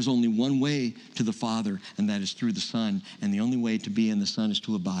 There is only one way to the Father, and that is through the Son. And the only way to be in the Son is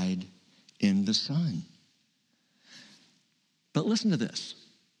to abide in the Son. But listen to this.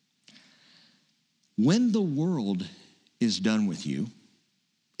 When the world is done with you,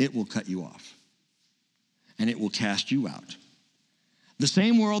 it will cut you off. And it will cast you out. The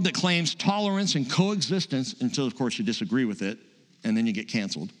same world that claims tolerance and coexistence, until, of course, you disagree with it, and then you get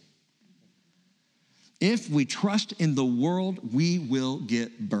canceled. If we trust in the world, we will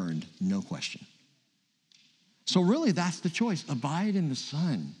get burned, no question. So really, that's the choice. Abide in the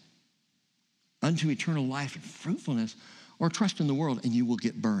Son unto eternal life and fruitfulness, or trust in the world and you will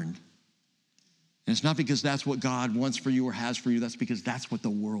get burned. And it's not because that's what God wants for you or has for you. That's because that's what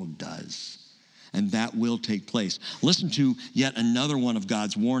the world does. And that will take place. Listen to yet another one of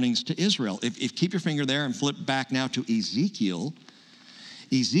God's warnings to Israel. If keep your finger there and flip back now to Ezekiel.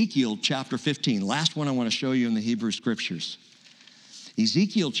 Ezekiel chapter 15, last one I want to show you in the Hebrew scriptures.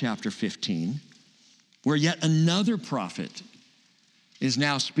 Ezekiel chapter 15, where yet another prophet is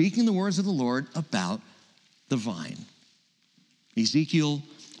now speaking the words of the Lord about the vine. Ezekiel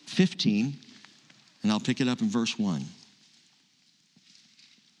 15, and I'll pick it up in verse 1.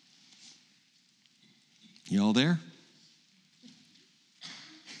 You all there?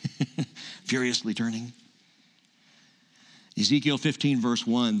 Furiously turning. Ezekiel 15, verse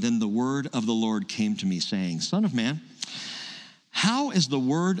 1, then the word of the Lord came to me, saying, Son of man, how is the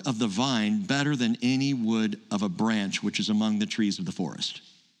word of the vine better than any wood of a branch which is among the trees of the forest?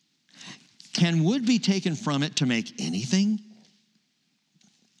 Can wood be taken from it to make anything?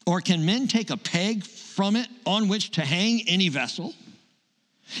 Or can men take a peg from it on which to hang any vessel?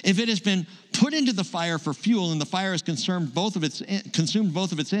 If it has been put into the fire for fuel, and the fire has consumed both of its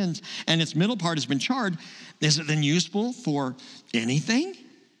ends, and its middle part has been charred, is it then useful for anything?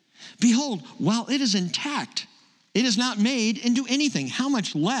 Behold, while it is intact, it is not made into anything. How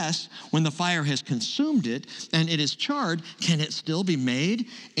much less, when the fire has consumed it and it is charred, can it still be made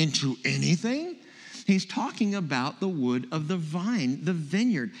into anything? He's talking about the wood of the vine, the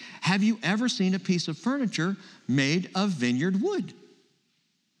vineyard. Have you ever seen a piece of furniture made of vineyard wood?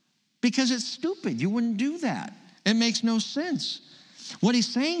 Because it's stupid. You wouldn't do that. It makes no sense. What he's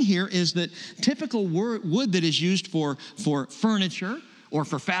saying here is that typical wood that is used for furniture or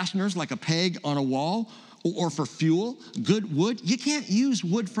for fasteners like a peg on a wall or for fuel, good wood, you can't use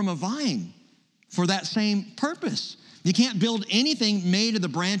wood from a vine for that same purpose. You can't build anything made of the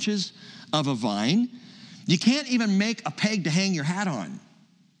branches of a vine. You can't even make a peg to hang your hat on.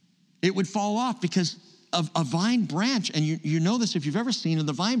 It would fall off because of a vine branch, and you know this if you've ever seen it,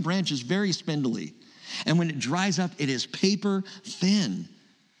 the vine branch is very spindly. And when it dries up, it is paper thin.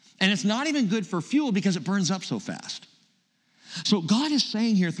 And it's not even good for fuel because it burns up so fast. So God is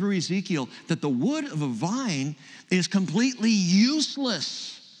saying here through Ezekiel that the wood of a vine is completely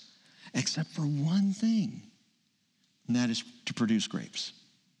useless except for one thing, and that is to produce grapes.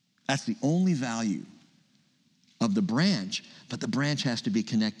 That's the only value of the branch, but the branch has to be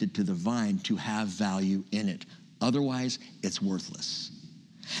connected to the vine to have value in it. Otherwise, it's worthless.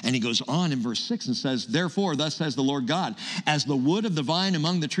 And he goes on in verse 6 and says, therefore, thus says the Lord God, as the wood of the vine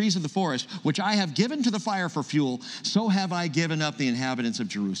among the trees of the forest, which I have given to the fire for fuel, so have I given up the inhabitants of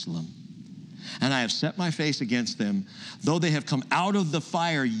Jerusalem. And I have set my face against them. Though they have come out of the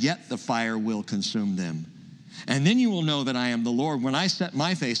fire, yet the fire will consume them. And then you will know that I am the Lord when I set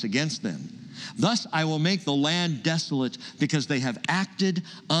my face against them. Thus I will make the land desolate because they have acted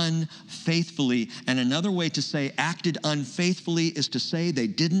unfaithfully. And another way to say acted unfaithfully is to say they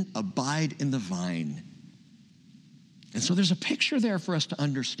didn't abide in the vine. And so there's a picture there for us to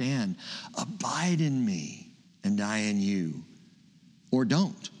understand. Abide in me and I in you. Or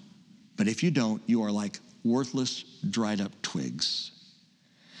don't. But if you don't, you are like worthless, dried up twigs.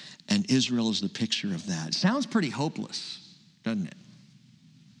 And Israel is the picture of that. It sounds pretty hopeless, doesn't it?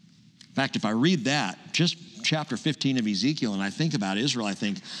 In fact, if I read that, just chapter 15 of Ezekiel, and I think about Israel, I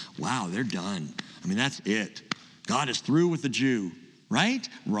think, wow, they're done. I mean, that's it. God is through with the Jew, right?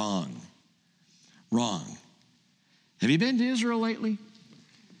 Wrong. Have you been to Israel lately?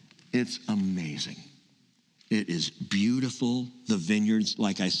 It's amazing. It is beautiful. The vineyards,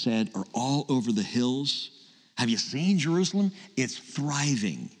 like I said, are all over the hills. Have you seen Jerusalem? It's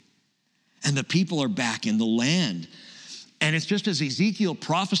thriving. And the people are back in the land. And it's just as Ezekiel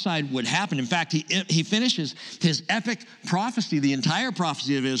prophesied would happen. In fact, he finishes his epic prophecy, the entire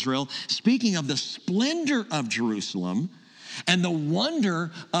prophecy of Israel, speaking of the splendor of Jerusalem and the wonder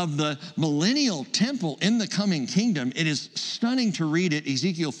of the millennial temple in the coming kingdom. It is stunning to read it,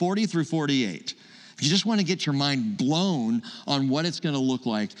 Ezekiel 40 through 48. If you just want to get your mind blown on what it's going to look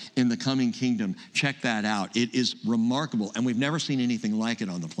like in the coming kingdom, check that out. It is remarkable, and we've never seen anything like it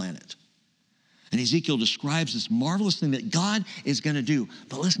on the planet. And Ezekiel describes this marvelous thing that God is going to do.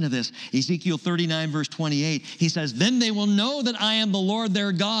 But listen to this. Ezekiel 39, verse 28, he says, then they will know that I am the Lord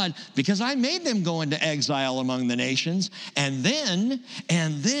their God, because I made them go into exile among the nations, and then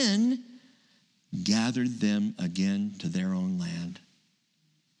gathered them again to their own land.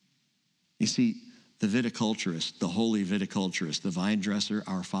 You see, the viticulturist, the holy viticulturist, the vine dresser,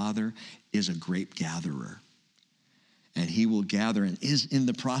 our Father, is a grape gatherer. And he will gather and is in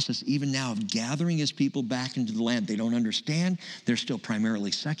the process even now of gathering his people back into the land. They don't understand. They're still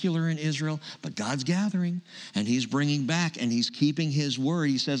primarily secular in Israel, but God's gathering and he's bringing back and he's keeping his word.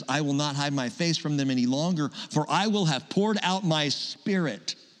 He says, I will not hide my face from them any longer, for I will have poured out my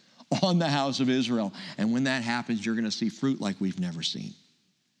spirit on the house of Israel. And when that happens, you're going to see fruit like we've never seen.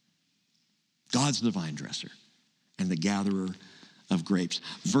 God's the vine dresser and the gatherer of grapes.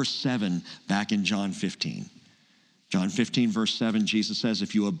 Verse 7, back in John 15. John 15, verse 7, Jesus says,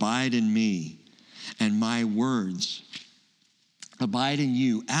 if you abide in me and my words abide in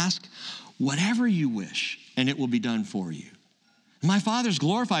you, ask whatever you wish and it will be done for you. My Father's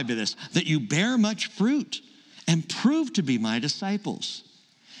glorified by this, that you bear much fruit and prove to be my disciples.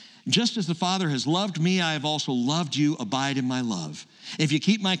 Just as the Father has loved me, I have also loved you. Abide in my love. If you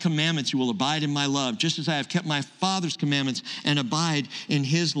keep my commandments, you will abide in my love, just as I have kept my Father's commandments and abide in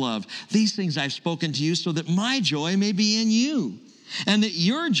his love. These things I've spoken to you so that my joy may be in you and that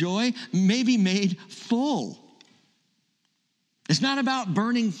your joy may be made full. It's not about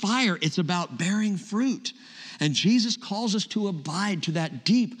burning fire. It's about bearing fruit. And Jesus calls us to abide to that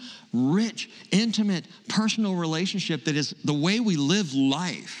deep, rich, intimate, personal relationship that is the way we live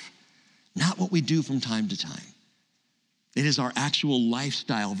life, not what we do from time to time. It is our actual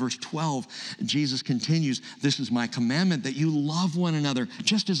lifestyle. Verse 12, Jesus continues, this is my commandment, that you love one another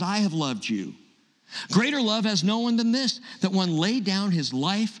just as I have loved you. Greater love has no one than this, that one lay down his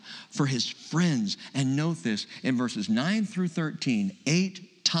life for his friends. And note this, in verses 9 through 13,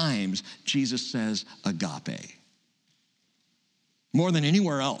 8 times Jesus says agape. More than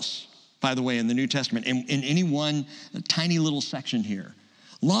anywhere else, by the way, in the New Testament, in any one tiny little section here.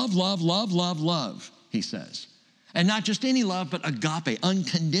 Love, love, love, love, love, he says. And not just any love, but agape,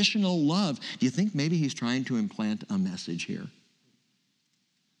 unconditional love. Do you think maybe he's trying to implant a message here?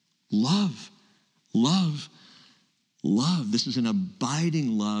 Love, love, love. This is an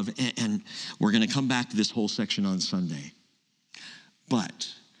abiding love, and we're going to come back to this whole section on Sunday. But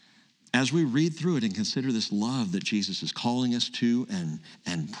as we read through it and consider this love that Jesus is calling us to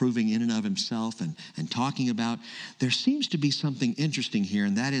and proving in and of himself and talking about, there seems to be something interesting here,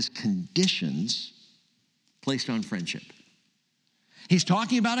 and that is conditions placed on friendship. He's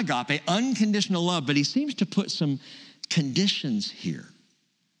talking about agape, unconditional love, but he seems to put some conditions here.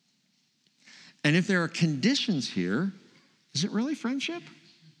 And if there are conditions here, is it really friendship?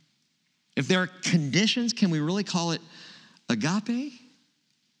 If there are conditions, can we really call it agape?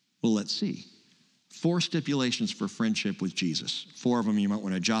 Well, let's see. 4 stipulations for friendship with Jesus. 4 of them, you might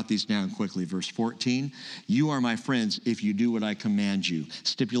want to jot these down quickly. Verse 14, you are my friends if you do what I command you.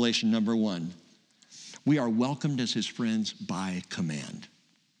 Stipulation number 1, we are welcomed as his friends by command.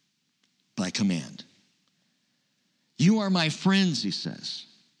 By command. You are my friends, he says,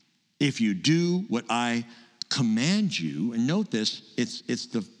 if you do what I command you. And note this, it's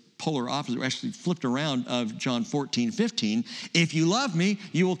the polar opposite, we're actually flipped around of John 14:15. If you love me,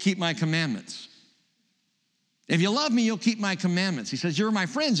 you will keep my commandments. If you love me, you'll keep my commandments. He says, you're my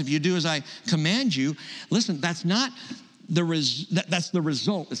friends if you do as I command you. Listen, that's not that's the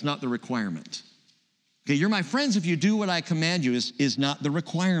result, it's not the requirement. Okay, you're my friends if you do what I command you is not the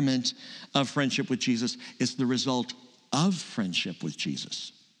requirement of friendship with Jesus. It's the result of friendship with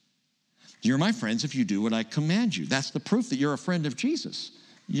Jesus. You're my friends if you do what I command you. That's the proof that you're a friend of Jesus.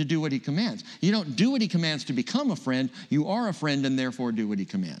 You do what he commands. You don't do what he commands to become a friend. You are a friend and therefore do what he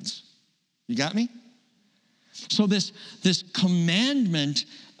commands. You got me? So this commandment,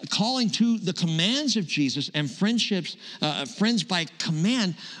 calling to the commands of Jesus and friendships, friends by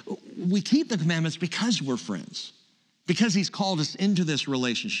command, we keep the commandments because we're friends, because he's called us into this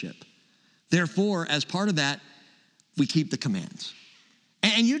relationship. Therefore, as part of that, we keep the commands.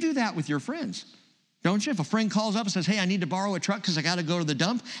 And you do that with your friends, don't you? If a friend calls up and says, hey, I need to borrow a truck because I got to go to the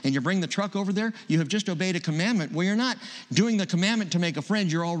dump, and you bring the truck over there, you have just obeyed a commandment. Well, you're not doing the commandment to make a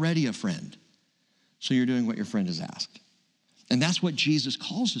friend. You're already a friend. So you're doing what your friend has asked. And that's what Jesus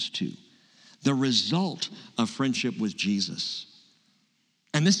calls us to, the result of friendship with Jesus.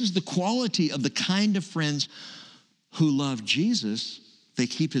 And this is the quality of the kind of friends who love Jesus. They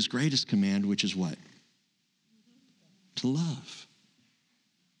keep his greatest command, which is what? To love.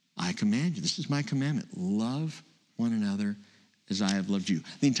 I command you. This is my commandment. Love one another as I have loved you.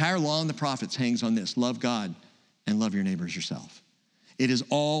 The entire law and the prophets hangs on this. Love God and love your neighbor as yourself. It is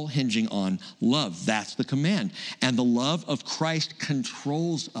all hinging on love. That's the command. And the love of Christ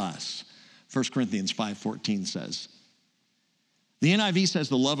controls us. 1 Corinthians 5:14 says. The NIV says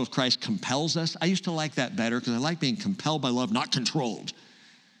the love of Christ compels us. I used to like that better because I like being compelled by love, not controlled.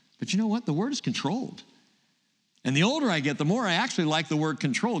 But you know what? The word is controlled. And the older I get, the more I actually like the word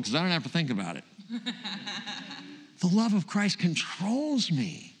control because I don't have to think about it. The love of Christ controls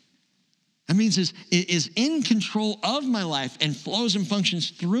me. That means is in control of my life and flows and functions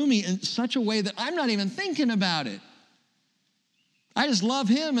through me in such a way that I'm not even thinking about it. I just love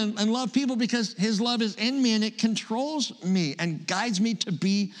him and love people because his love is in me and it controls me and guides me to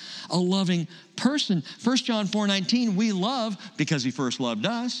be a loving person. 1 John 4:19, we love because he first loved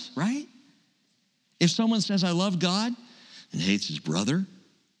us, right? If someone says, I love God and hates his brother,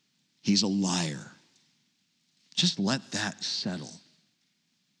 he's a liar. Just let that settle.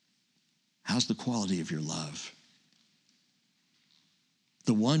 How's the quality of your love?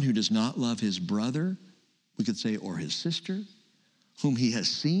 The one who does not love his brother, we could say, or his sister, whom he has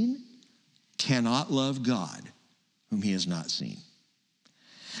seen cannot love God whom he has not seen.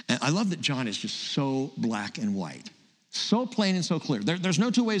 And I love that John is just so black and white, so plain and so clear. There's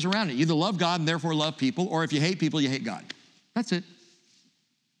no two ways around it. You either love God and therefore love people, or if you hate people, you hate God. That's it.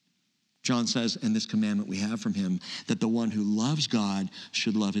 John says, and this commandment we have from him, that the one who loves God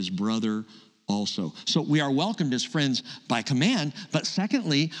should love his brother also. So we are welcomed as friends by command, but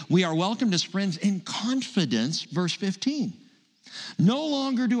secondly, we are welcomed as friends in confidence, verse 15. No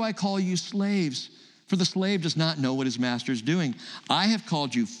longer do I call you slaves, for the slave does not know what his master is doing. I have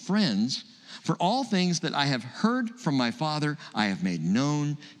called you friends, for all things that I have heard from my Father, I have made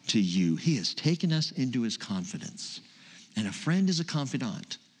known to you. He has taken us into his confidence. And a friend is a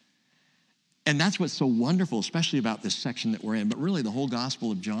confidant. And that's what's so wonderful, especially about this section that we're in, but really the whole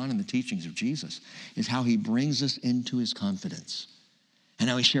Gospel of John and the teachings of Jesus is how he brings us into his confidence and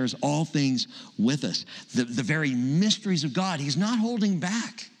how he shares all things with us. The very mysteries of God, he's not holding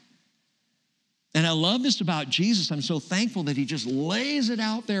back. And I love this about Jesus. I'm so thankful that he just lays it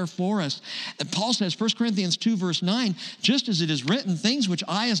out there for us. And Paul says, 1 Corinthians 2, verse 9, just as it is written, things which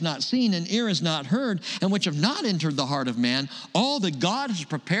eye has not seen and ear has not heard, and which have not entered the heart of man, all that God has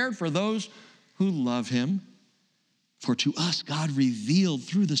prepared for those who love him. For to us God revealed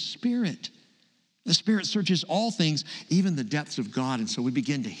through the Spirit. The Spirit searches all things, even the depths of God. And so we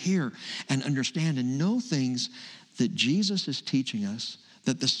begin to hear and understand and know things that Jesus is teaching us,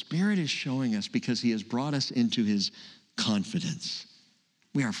 that the Spirit is showing us because he has brought us into his confidence.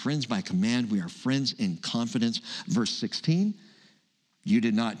 We are friends by command. We are friends in confidence. Verse 16, you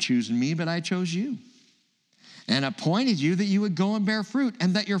did not choose me, but I chose you and appointed you that you would go and bear fruit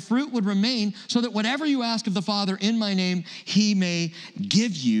and that your fruit would remain so that whatever you ask of the Father in my name, he may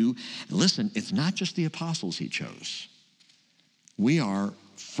give you. Listen, it's not just the apostles he chose. We are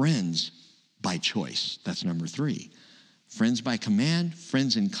friends by choice. That's number 3. Friends by command,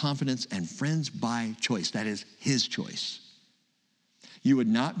 friends in confidence, and friends by choice. That is his choice. You would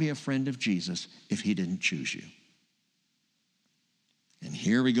not be a friend of Jesus if he didn't choose you. And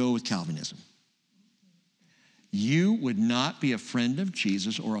here we go with Calvinism. You would not be a friend of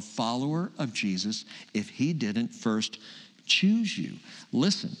Jesus or a follower of Jesus if he didn't first choose you.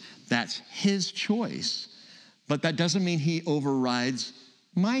 Listen, that's his choice, but that doesn't mean he overrides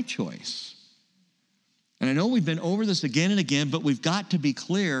my choice. And I know we've been over this again and again, but we've got to be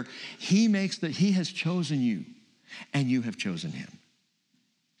clear. He has chosen you, and you have chosen him.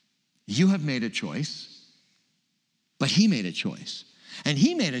 You have made a choice, but he made a choice. And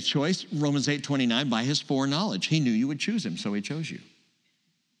he made a choice, Romans 8:29, by his foreknowledge. He knew you would choose him, so he chose you.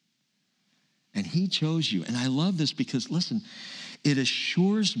 And he chose you. And I love this because, listen, it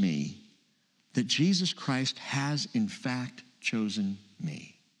assures me that Jesus Christ has, in fact, chosen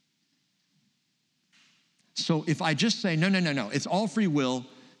me. So if I just say, no, it's all free will,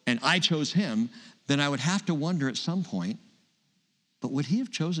 and I chose him, then I would have to wonder at some point, but would he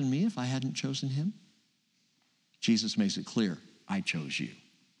have chosen me if I hadn't chosen him? Jesus makes it clear, I chose you.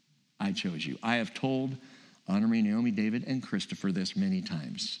 I chose you. I have told Anna Marie, Naomi, David, and Christopher this many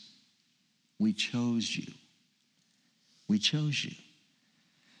times. We chose you. We chose you.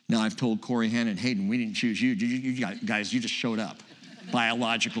 Now, I've told Corey, Hannah, and Hayden, we didn't choose you. You guys, you just showed up.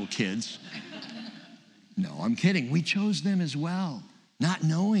 Biological kids. No, I'm kidding. We chose them as well, not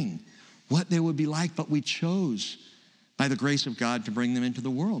knowing what they would be like, but we chose by the grace of God to bring them into the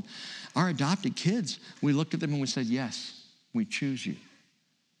world. Our adopted kids, we looked at them and we said, yes, we choose you.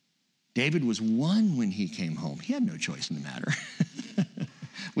 David was 1 when he came home. He had no choice in the matter.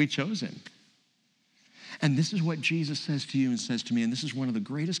 We chose him. And this is what Jesus says to you and says to me, and this is one of the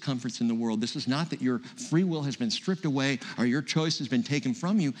greatest comforts in the world. This is not that your free will has been stripped away or your choice has been taken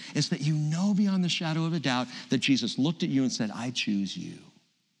from you. It's that you know beyond the shadow of a doubt that Jesus looked at you and said, I choose you.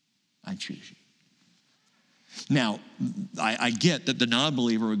 I choose you. Now, I get that the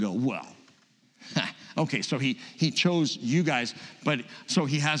non-believer would go, well, okay, so he chose you guys, but so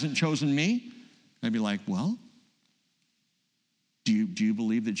he hasn't chosen me? I'd be like, well, do you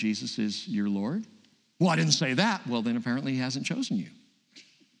believe that Jesus is your Lord? Well, I didn't say that. Well, then apparently he hasn't chosen you.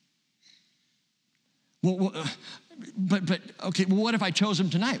 Well, but okay, well, what if I chose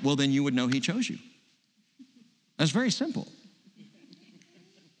him tonight? Well, then you would know he chose you. That's very simple.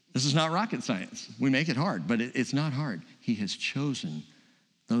 This is not rocket science. We make it hard, but it's not hard. He has chosen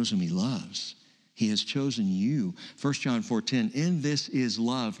those whom he loves. He has chosen you. 1 John 4:10, in this is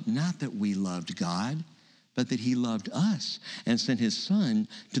love, not that we loved God, but that he loved us and sent his son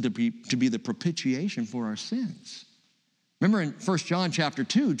to be the propitiation for our sins. Remember in 1 John chapter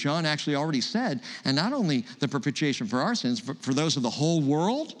 2, John actually already said, and not only the propitiation for our sins, but for those of the whole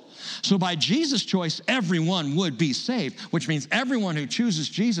world. So by Jesus' choice, everyone would be saved, which means everyone who chooses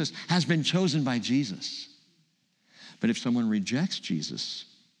Jesus has been chosen by Jesus. But if someone rejects Jesus,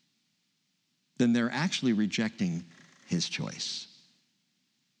 then they're actually rejecting his choice.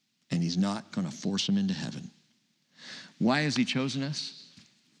 And he's not going to force them into heaven. Why has he chosen us?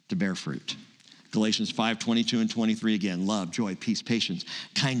 To bear fruit. Galatians 5:22 and 23 again, love, joy, peace, patience,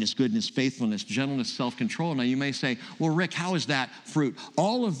 kindness, goodness, faithfulness, gentleness, self-control. Now you may say, well, Rick, how is that fruit?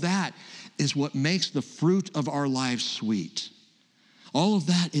 All of that is what makes the fruit of our lives sweet. All of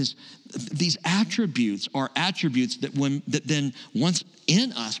that is, these attributes are attributes that then once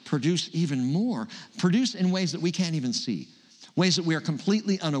in us produce even more, produce in ways that we can't even see, ways that we are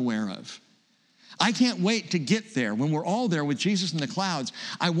completely unaware of. I can't wait to get there. When we're all there with Jesus in the clouds,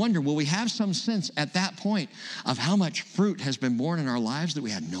 I wonder, will we have some sense at that point of how much fruit has been born in our lives that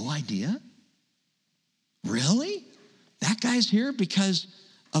we had no idea? Really? That guy's here because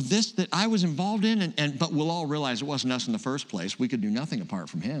of this that I was involved in, but we'll all realize it wasn't us in the first place. We could do nothing apart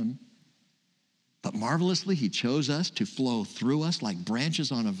from him. But marvelously, he chose us to flow through us like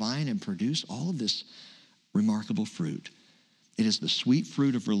branches on a vine and produce all of this remarkable fruit. It is the sweet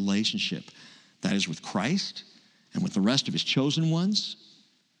fruit of relationship that is with Christ and with the rest of his chosen ones.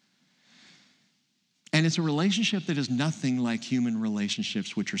 And it's a relationship that is nothing like human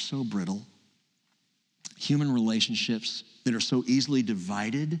relationships, which are so brittle. Human relationships that are so easily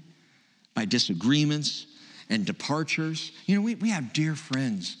divided by disagreements and departures. You know, we have dear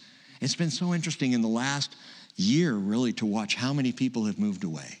friends. It's been so interesting in the last year, really, to watch how many people have moved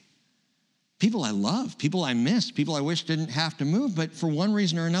away. People I love, people I miss, people I wish didn't have to move, but for one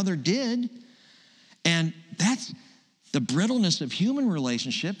reason or another did. And that's the brittleness of human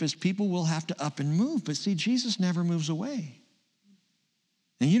relationship, is people will have to up and move. But see, Jesus never moves away.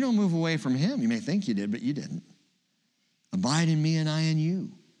 And you don't move away from him. You may think you did, but you didn't. Abide in me and I in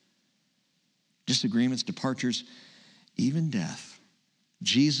you. Disagreements, departures, even death.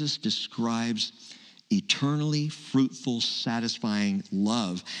 Jesus describes eternally fruitful, satisfying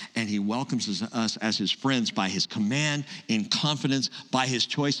love, and he welcomes us as his friends by his command, in confidence, by his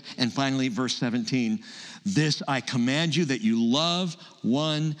choice. And finally, verse 17, this I command you, that you love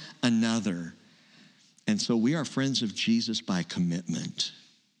one another. And so we are friends of Jesus by commitment.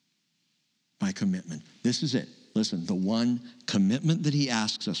 By commitment. This is it. Listen, the one commitment that he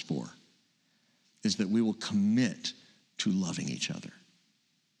asks us for is that we will commit to loving each other.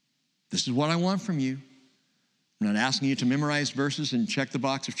 This is what I want from you. I'm not asking you to memorize verses and check the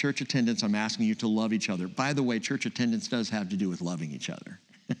box of church attendance. I'm asking you to love each other. By the way, church attendance does have to do with loving each other.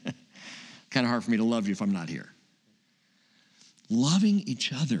 Kind of hard for me to love you if I'm not here. Loving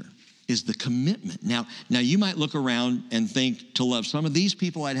each other is the commitment. Now you might look around and think, to love some of these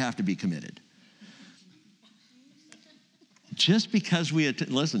people, I'd have to be committed. Just because we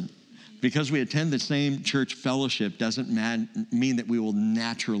because we attend the same church fellowship doesn't mean that we will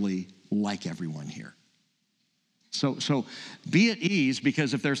naturally like everyone here. So be at ease,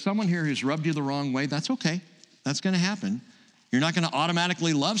 because if there's someone here who's rubbed you the wrong way, that's okay. That's going to happen. You're not going to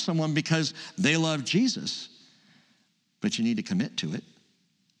automatically love someone because they love Jesus, but you need to commit to it.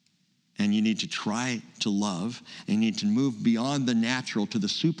 And you need to try to love, and you need to move beyond the natural to the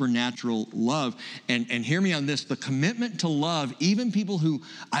supernatural love. And hear me on this, the commitment to love even people who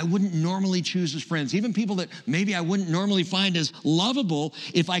I wouldn't normally choose as friends, even people that maybe I wouldn't normally find as lovable.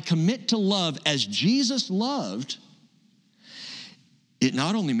 If I commit to love as Jesus loved, it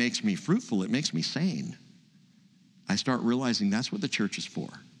not only makes me fruitful, it makes me sane. I start realizing that's what the church is for.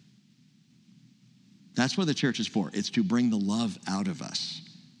 That's what the church is for. It's to bring the love out of us.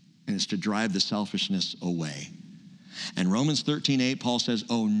 And it's to drive the selfishness away. And Romans 13:8, Paul says,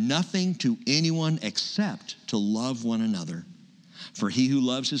 owe nothing to anyone except to love one another. For he who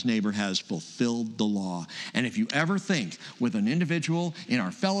loves his neighbor has fulfilled the law. And if you ever think with an individual in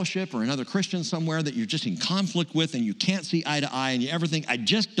our fellowship or another Christian somewhere that you're just in conflict with and you can't see eye to eye, and you ever think, I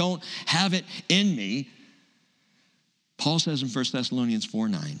just don't have it in me, Paul says in 1 Thessalonians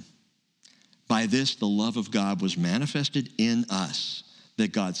 4:9, by this the love of God was manifested in us,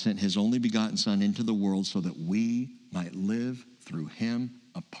 that God sent his only begotten Son into the world so that we might live through him.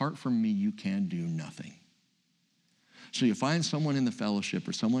 Apart from me, you can do nothing. So you find someone in the fellowship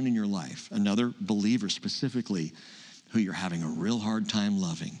or someone in your life, another believer specifically, who you're having a real hard time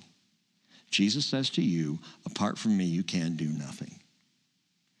loving. Jesus says to you, apart from me, you can do nothing.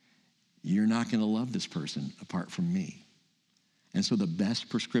 You're not going to love this person apart from me. And so the best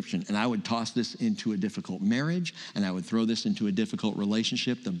prescription, and I would toss this into a difficult marriage, and I would throw this into a difficult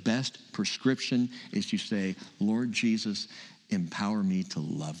relationship, the best prescription is to say, Lord Jesus, empower me to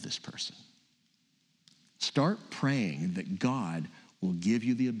love this person. Start praying that God will give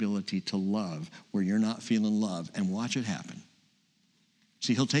you the ability to love where you're not feeling love, and watch it happen.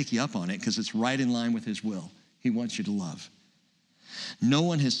 See, he'll take you up on it because it's right in line with his will. He wants you to love. No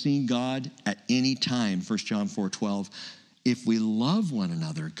one has seen God at any time, 1 John 4:12. If we love one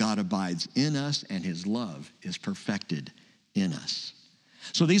another, God abides in us and his love is perfected in us.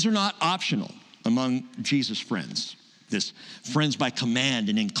 So these are not optional among Jesus' friends. This friends by command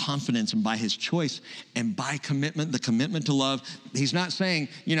and in confidence and by his choice and by commitment, the commitment to love. He's not saying,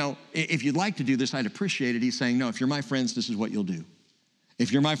 if you'd like to do this, I'd appreciate it. He's saying, no, if you're my friends, this is what you'll do.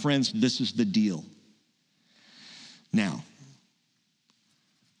 If you're my friends, this is the deal. Now,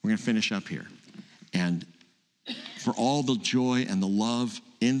 we're going to finish up here. And for all the joy and the love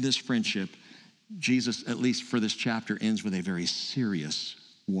in this friendship, Jesus, at least for this chapter, ends with a very serious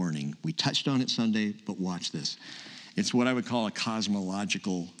warning. We touched on it Sunday, but watch this. It's what I would call a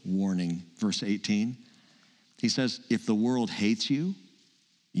cosmological warning. Verse 18, he says, if the world hates you,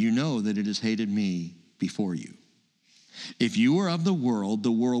 you know that it has hated me before you. If you were of the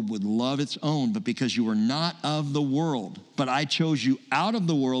world would love its own, but because you are not of the world, but I chose you out of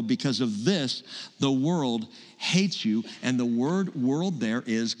the world, because of this, the world hates you. And the word world there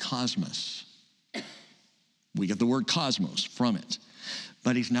is cosmos. We get the word cosmos from it.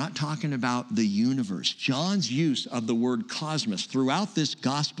 But he's not talking about the universe. John's use of the word cosmos throughout this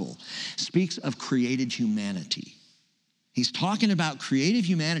gospel speaks of created humanity. He's talking about creative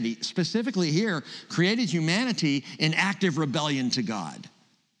humanity, specifically here, created humanity in active rebellion to God.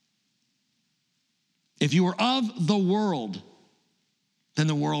 If you were of the world, then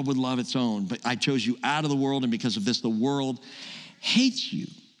the world would love its own. But I chose you out of the world, and because of this, the world hates you.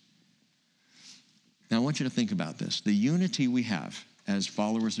 Now, I want you to think about this. The unity we have as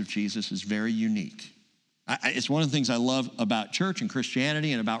followers of Jesus is very unique. It's one of the things I love about church and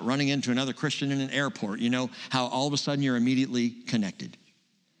Christianity and about running into another Christian in an airport. You know how all of a sudden you're immediately connected.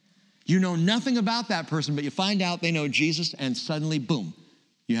 You know nothing about that person, but you find out they know Jesus, and suddenly, boom,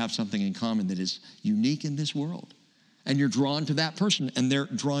 you have something in common that is unique in this world. And you're drawn to that person, and they're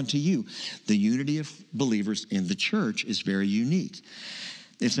drawn to you. The unity of believers in the church is very unique.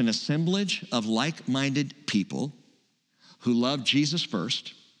 It's an assemblage of like-minded people who love Jesus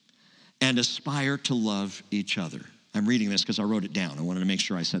first and aspire to love each other. I'm reading this because I wrote it down. I wanted to make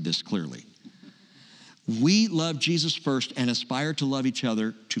sure I said this clearly. We love Jesus first and aspire to love each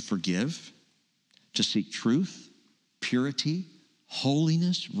other, to forgive, to seek truth, purity,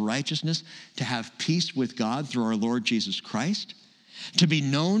 holiness, righteousness, to have peace with God through our Lord Jesus Christ, to be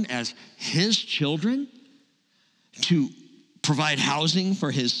known as his children, to provide housing for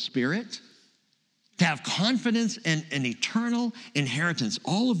his spirit, to have confidence in an eternal inheritance.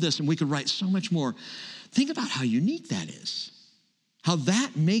 All of this, and we could write so much more. Think about how unique that is. How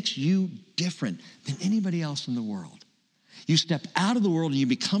that makes you different than anybody else in the world. You step out of the world and you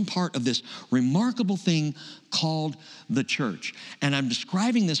become part of this remarkable thing called the church. And I'm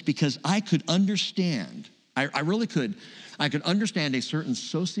describing this because I could understand, I really could, I could understand a certain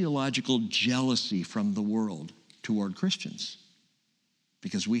sociological jealousy from the world toward Christians,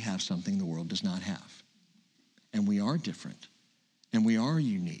 because we have something the world does not have. And we are different, and we are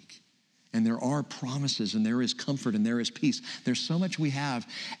unique, and there are promises, and there is comfort, and there is peace. There's so much we have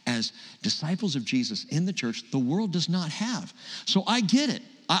as disciples of Jesus in the church the world does not have. So I get it.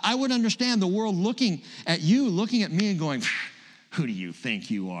 I would understand the world looking at you, looking at me and going, who do you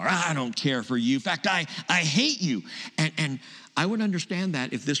think you are? I don't care for you. In fact, I hate you. And I would understand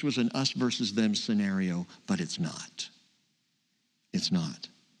that if this was an us versus them scenario, but it's not. It's not.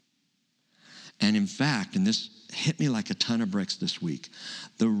 And in fact, and this hit me like a ton of bricks this week,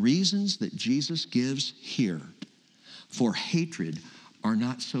 the reasons that Jesus gives here for hatred are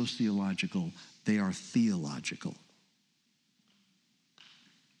not sociological, they are theological.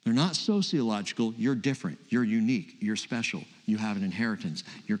 They're not sociological. You're different. You're unique. You're special. You have an inheritance.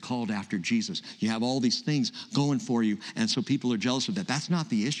 You're called after Jesus. You have all these things going for you, and so people are jealous of that. That's not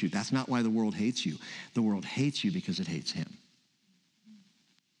the issue. That's not why the world hates you. The world hates you because it hates him.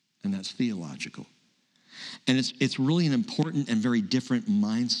 And that's theological. And it's really an important and very different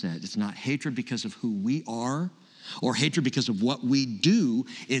mindset. It's not hatred because of who we are or hatred because of what we do.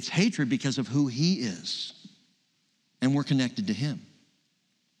 It's hatred because of who he is. And we're connected to him.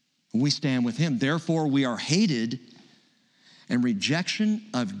 We stand with him. Therefore, we are hated, and rejection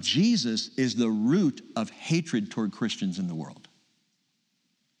of Jesus is the root of hatred toward Christians in the world.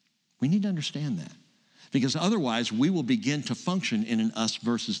 We need to understand that. Because otherwise, we will begin to function in an us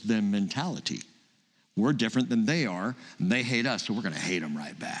versus them mentality. We're different than they are, and they hate us, so we're going to hate them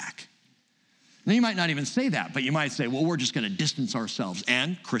right back. Now, you might not even say that, but you might say, well, we're just going to distance ourselves.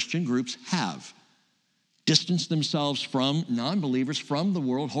 And Christian groups have distanced themselves from non-believers, from the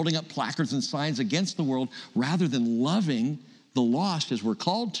world, holding up placards and signs against the world, rather than loving the lost as we're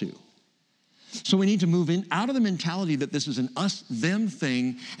called to. So we need to move out of the mentality that this is an us-them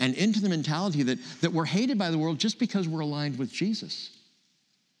thing and into the mentality that we're hated by the world just because we're aligned with Jesus.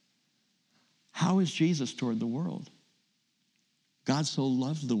 How is Jesus toward the world? God so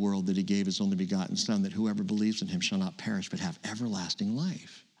loved the world that he gave his only begotten Son, that whoever believes in him shall not perish but have everlasting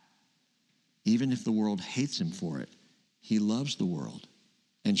life. Even if the world hates him for it, he loves the world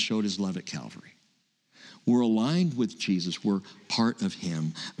and showed his love at Calvary. We're aligned with Jesus. We're part of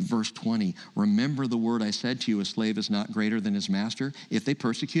him. Verse 20, remember the word I said to you, a slave is not greater than his master. If they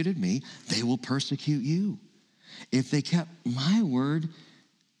persecuted me, they will persecute you. If they kept my word,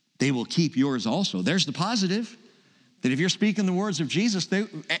 they will keep yours also. There's the positive, that if you're speaking the words of Jesus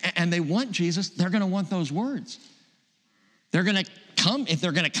and they want Jesus, they're going to want those words. They're going to come, if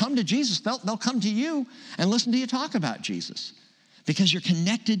they're going to come to Jesus, they'll come to you and listen to you talk about Jesus because you're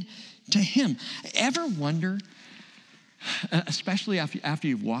connected to him. Ever wonder, especially after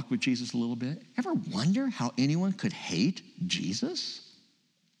you've walked with Jesus a little bit, ever wonder how anyone could hate Jesus?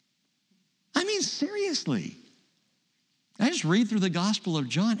 I mean, seriously. I just read through the Gospel of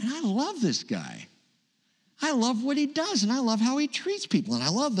John, and I love this guy. I love what he does, and I love how he treats people, and I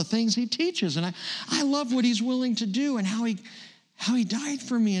love the things he teaches, and I love what he's willing to do, and how he died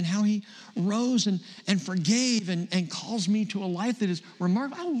for me, and how he rose and forgave and calls me to a life that is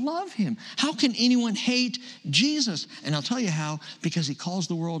remarkable. I love him. How can anyone hate Jesus? And I'll tell you how, because he calls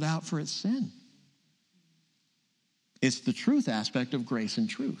the world out for its sin. It's the truth aspect of grace and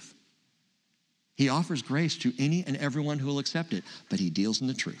truth. He offers grace to any and everyone who will accept it, but he deals in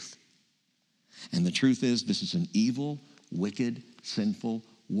the truth. And the truth is, this is an evil, wicked, sinful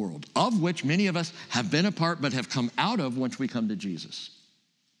world, of which many of us have been a part but have come out of once we come to Jesus.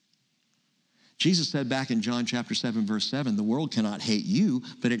 Jesus said back in John chapter 7, verse 7, the world cannot hate you,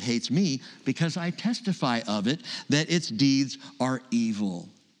 but it hates me because I testify of it that its deeds are evil.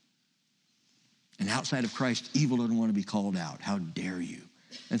 And outside of Christ, evil doesn't want to be called out. How dare you?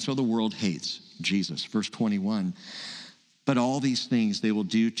 And so the world hates Jesus. Verse 21, but all these things they will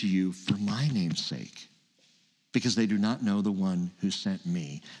do to you for my name's sake, because they do not know the one who sent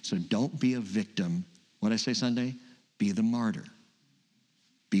me. So don't be a victim. What did I say Sunday? Be the martyr.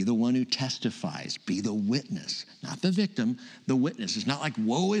 Be the one who testifies. Be the witness, not the victim, the witness. It's not like,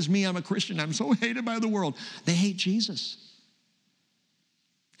 woe is me, I'm a Christian, I'm so hated by the world. They hate Jesus.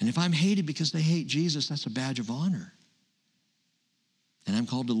 And if I'm hated because they hate Jesus, that's a badge of honor. And I'm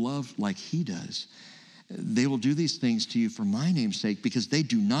called to love like he does. They will do these things to you for my name's sake because they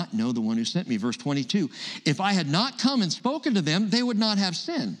do not know the one who sent me. Verse 22, if I had not come and spoken to them, they would not have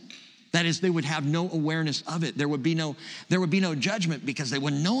sin. That is, they would have no awareness of it. There would be no judgment because they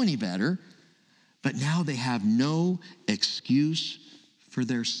wouldn't know any better. But now they have no excuse for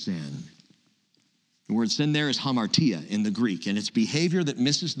their sin. The word sin there is hamartia in the Greek, and it's behavior that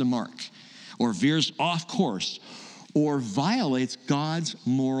misses the mark or veers off course or violates God's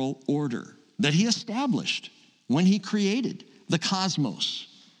moral order that he established when he created the cosmos,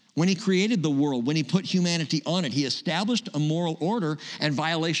 when he created the world, when he put humanity on it. He established a moral order, and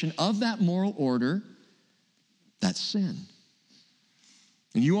violation of that moral order, that's sin.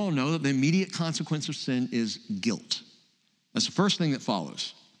 And you all know that the immediate consequence of sin is guilt. That's the first thing that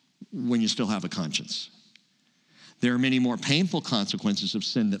follows when you still have a conscience. There are many more painful consequences of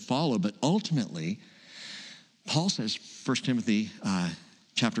sin that follow, but ultimately, Paul says, 1 Timothy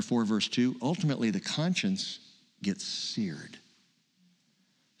chapter 4, verse 2, ultimately the conscience gets seared.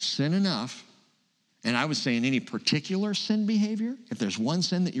 Sin enough, and I would say in any particular sin behavior, if there's one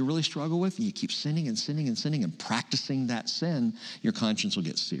sin that you really struggle with, and you keep sinning and sinning and sinning and practicing that sin, your conscience will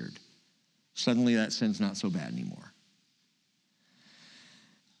get seared. Suddenly that sin's not so bad anymore.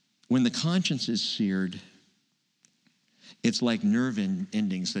 When the conscience is seared, it's like nerve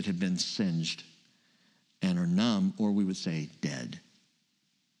endings that have been singed and are numb, or we would say dead.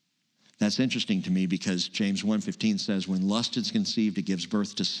 That's interesting to me because James 1:15 says, when lust is conceived, it gives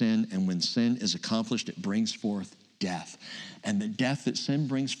birth to sin, and when sin is accomplished, it brings forth death. And the death that sin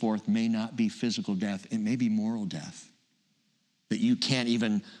brings forth may not be physical death, it may be moral death. That you can't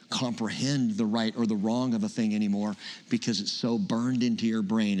even comprehend the right or the wrong of a thing anymore because it's so burned into your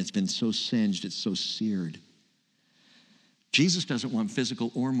brain, it's been so singed, it's so seared. Jesus doesn't want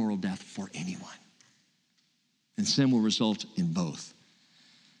physical or moral death for anyone. And sin will result in both.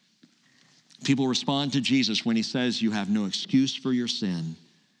 People respond to Jesus when he says you have no excuse for your sin.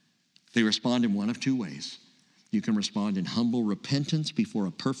 They respond in one of two ways. You can respond in humble repentance before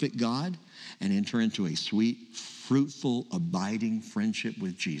a perfect God and enter into a sweet, fruitful, abiding friendship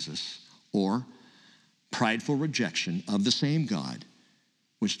with Jesus, or prideful rejection of the same God,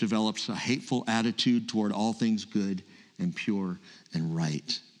 which develops a hateful attitude toward all things good and pure and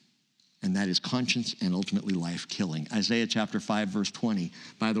right. And that is conscience and ultimately life-killing. Isaiah chapter 5, verse 20.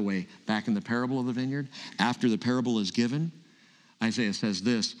 By the way, back in the parable of the vineyard, after the parable is given, Isaiah says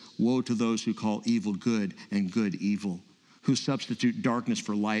this: woe to those who call evil good and good evil, who substitute darkness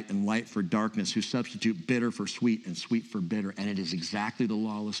for light and light for darkness, who substitute bitter for sweet and sweet for bitter. And it is exactly the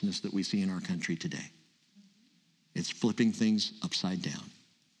lawlessness that we see in our country today. It's flipping things upside down.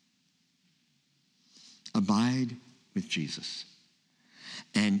 Abide with Jesus,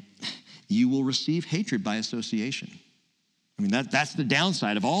 and you will receive hatred by association. I mean, that's the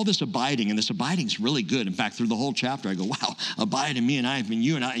downside of all this abiding, and this abiding is really good. In fact, through the whole chapter, I go, wow, abide in me, and I have been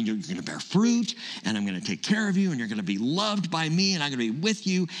you, and you're going to bear fruit, and I'm going to take care of you, and you're going to be loved by me, and I'm going to be with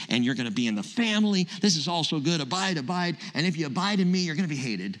you, and you're going to be in the family. This is also good. Abide, and if you abide in me, you're going to be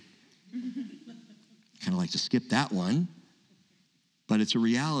hated. Kind of like to skip that one, but it's a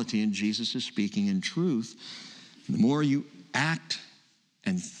reality, and Jesus is speaking in truth. The more you act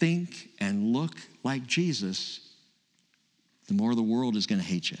and think and look like Jesus, the more the world is going to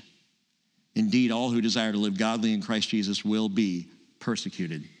hate you. Indeed, all who desire to live godly in Christ Jesus will be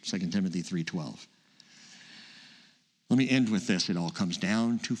persecuted, 2 Timothy 3:12. Let me end with this. It all comes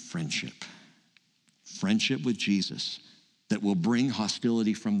down to friendship. Friendship with Jesus that will bring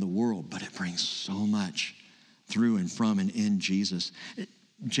hostility from the world, but it brings so much through and from and in Jesus.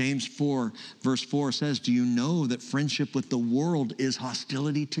 James 4, verse 4 says, do you know that friendship with the world is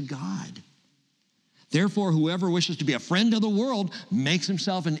hostility to God? Therefore, whoever wishes to be a friend of the world makes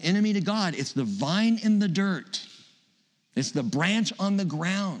himself an enemy to God. It's the vine in the dirt. It's the branch on the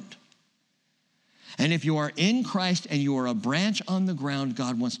ground. And if you are in Christ and you are a branch on the ground,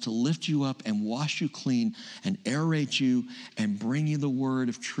 God wants to lift you up and wash you clean and aerate you and bring you the word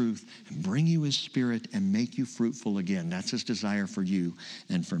of truth and bring you his spirit and make you fruitful again. That's his desire for you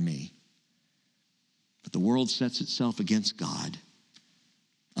and for me. But the world sets itself against God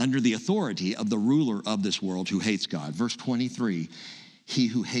under the authority of the ruler of this world who hates God. Verse 23, he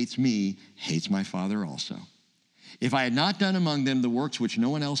who hates me hates my Father also. If I had not done among them the works which no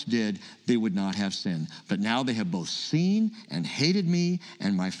one else did, they would not have sinned. But now they have both seen and hated me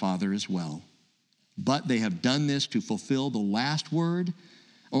and my Father as well. But they have done this to fulfill the last word,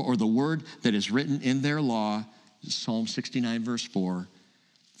 or the word that is written in their law, Psalm 69, verse 4,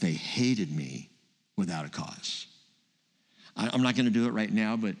 they hated me without a cause. I'm not going to do it right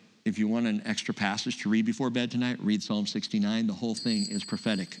now, but if you want an extra passage to read before bed tonight, read Psalm 69. The whole thing is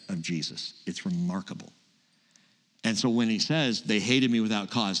prophetic of Jesus. It's remarkable. And so when he says, they hated me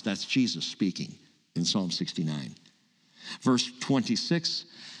without cause, that's Jesus speaking in Psalm 69. Verse 26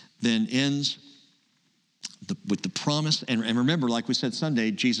 then ends with the promise. And remember, like we said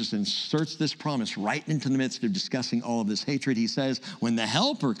Sunday, Jesus inserts this promise right into the midst of discussing all of this hatred. He says, when the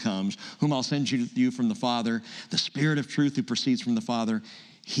Helper comes, whom I'll send you from the Father, the Spirit of truth who proceeds from the Father,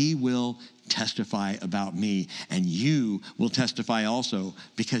 he will testify about me. And you will testify also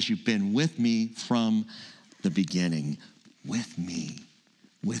because you've been with me from the beginning. With me.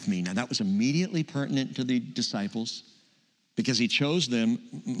 Now that was immediately pertinent to the disciples because he chose them.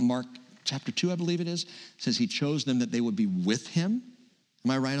 Mark chapter 2, I believe it is, says he chose them that they would be with him. Am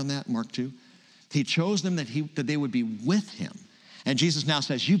I right on that? Mark 2. He chose them that they would be with him. And Jesus now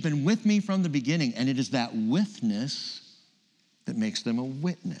says, you've been with me from the beginning. And it is that witness that makes them a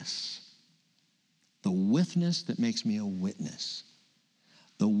witness. The witness that makes me a witness.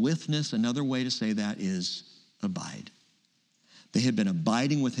 The witness, another way to say that is abide. They had been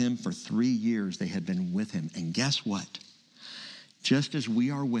abiding with him for 3 years. They had been with him. And guess what? Just as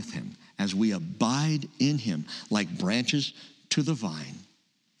we are with him, as we abide in him, like branches to the vine,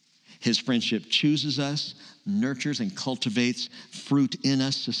 his friendship chooses us, nurtures and cultivates fruit in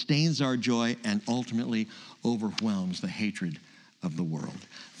us, sustains our joy, and ultimately overwhelms the hatred of the world.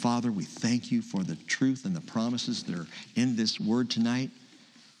 Father, we thank you for the truth and the promises that are in this word tonight,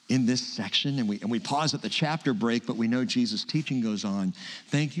 in this section. And we pause at the chapter break, but we know Jesus' teaching goes on.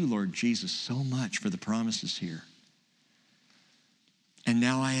 Thank you, Lord Jesus, so much for the promises here. And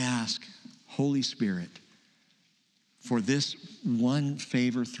now I ask, Holy Spirit, for this one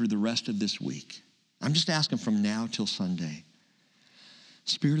favor through the rest of this week. I'm just asking from now till Sunday.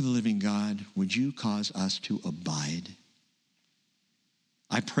 Spirit of the living God, would you cause us to abide?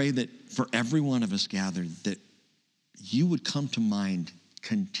 I pray that for every one of us gathered, that you would come to mind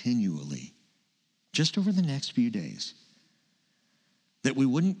continually just over the next few days, that we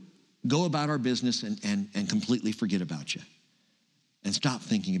wouldn't go about our business and completely forget about you and stop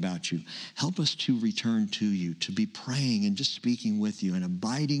thinking about you. Help us to return to you, to be praying and just speaking with you and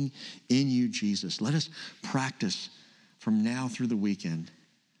abiding in you, Jesus. Let us practice from now through the weekend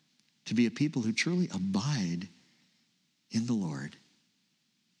to be a people who truly abide in the Lord.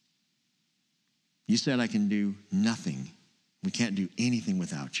 You said I can do nothing. We can't do anything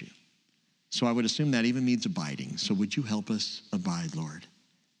without you. So I would assume that even means abiding. So would you help us abide, Lord?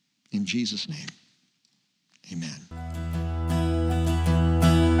 In Jesus' name, amen.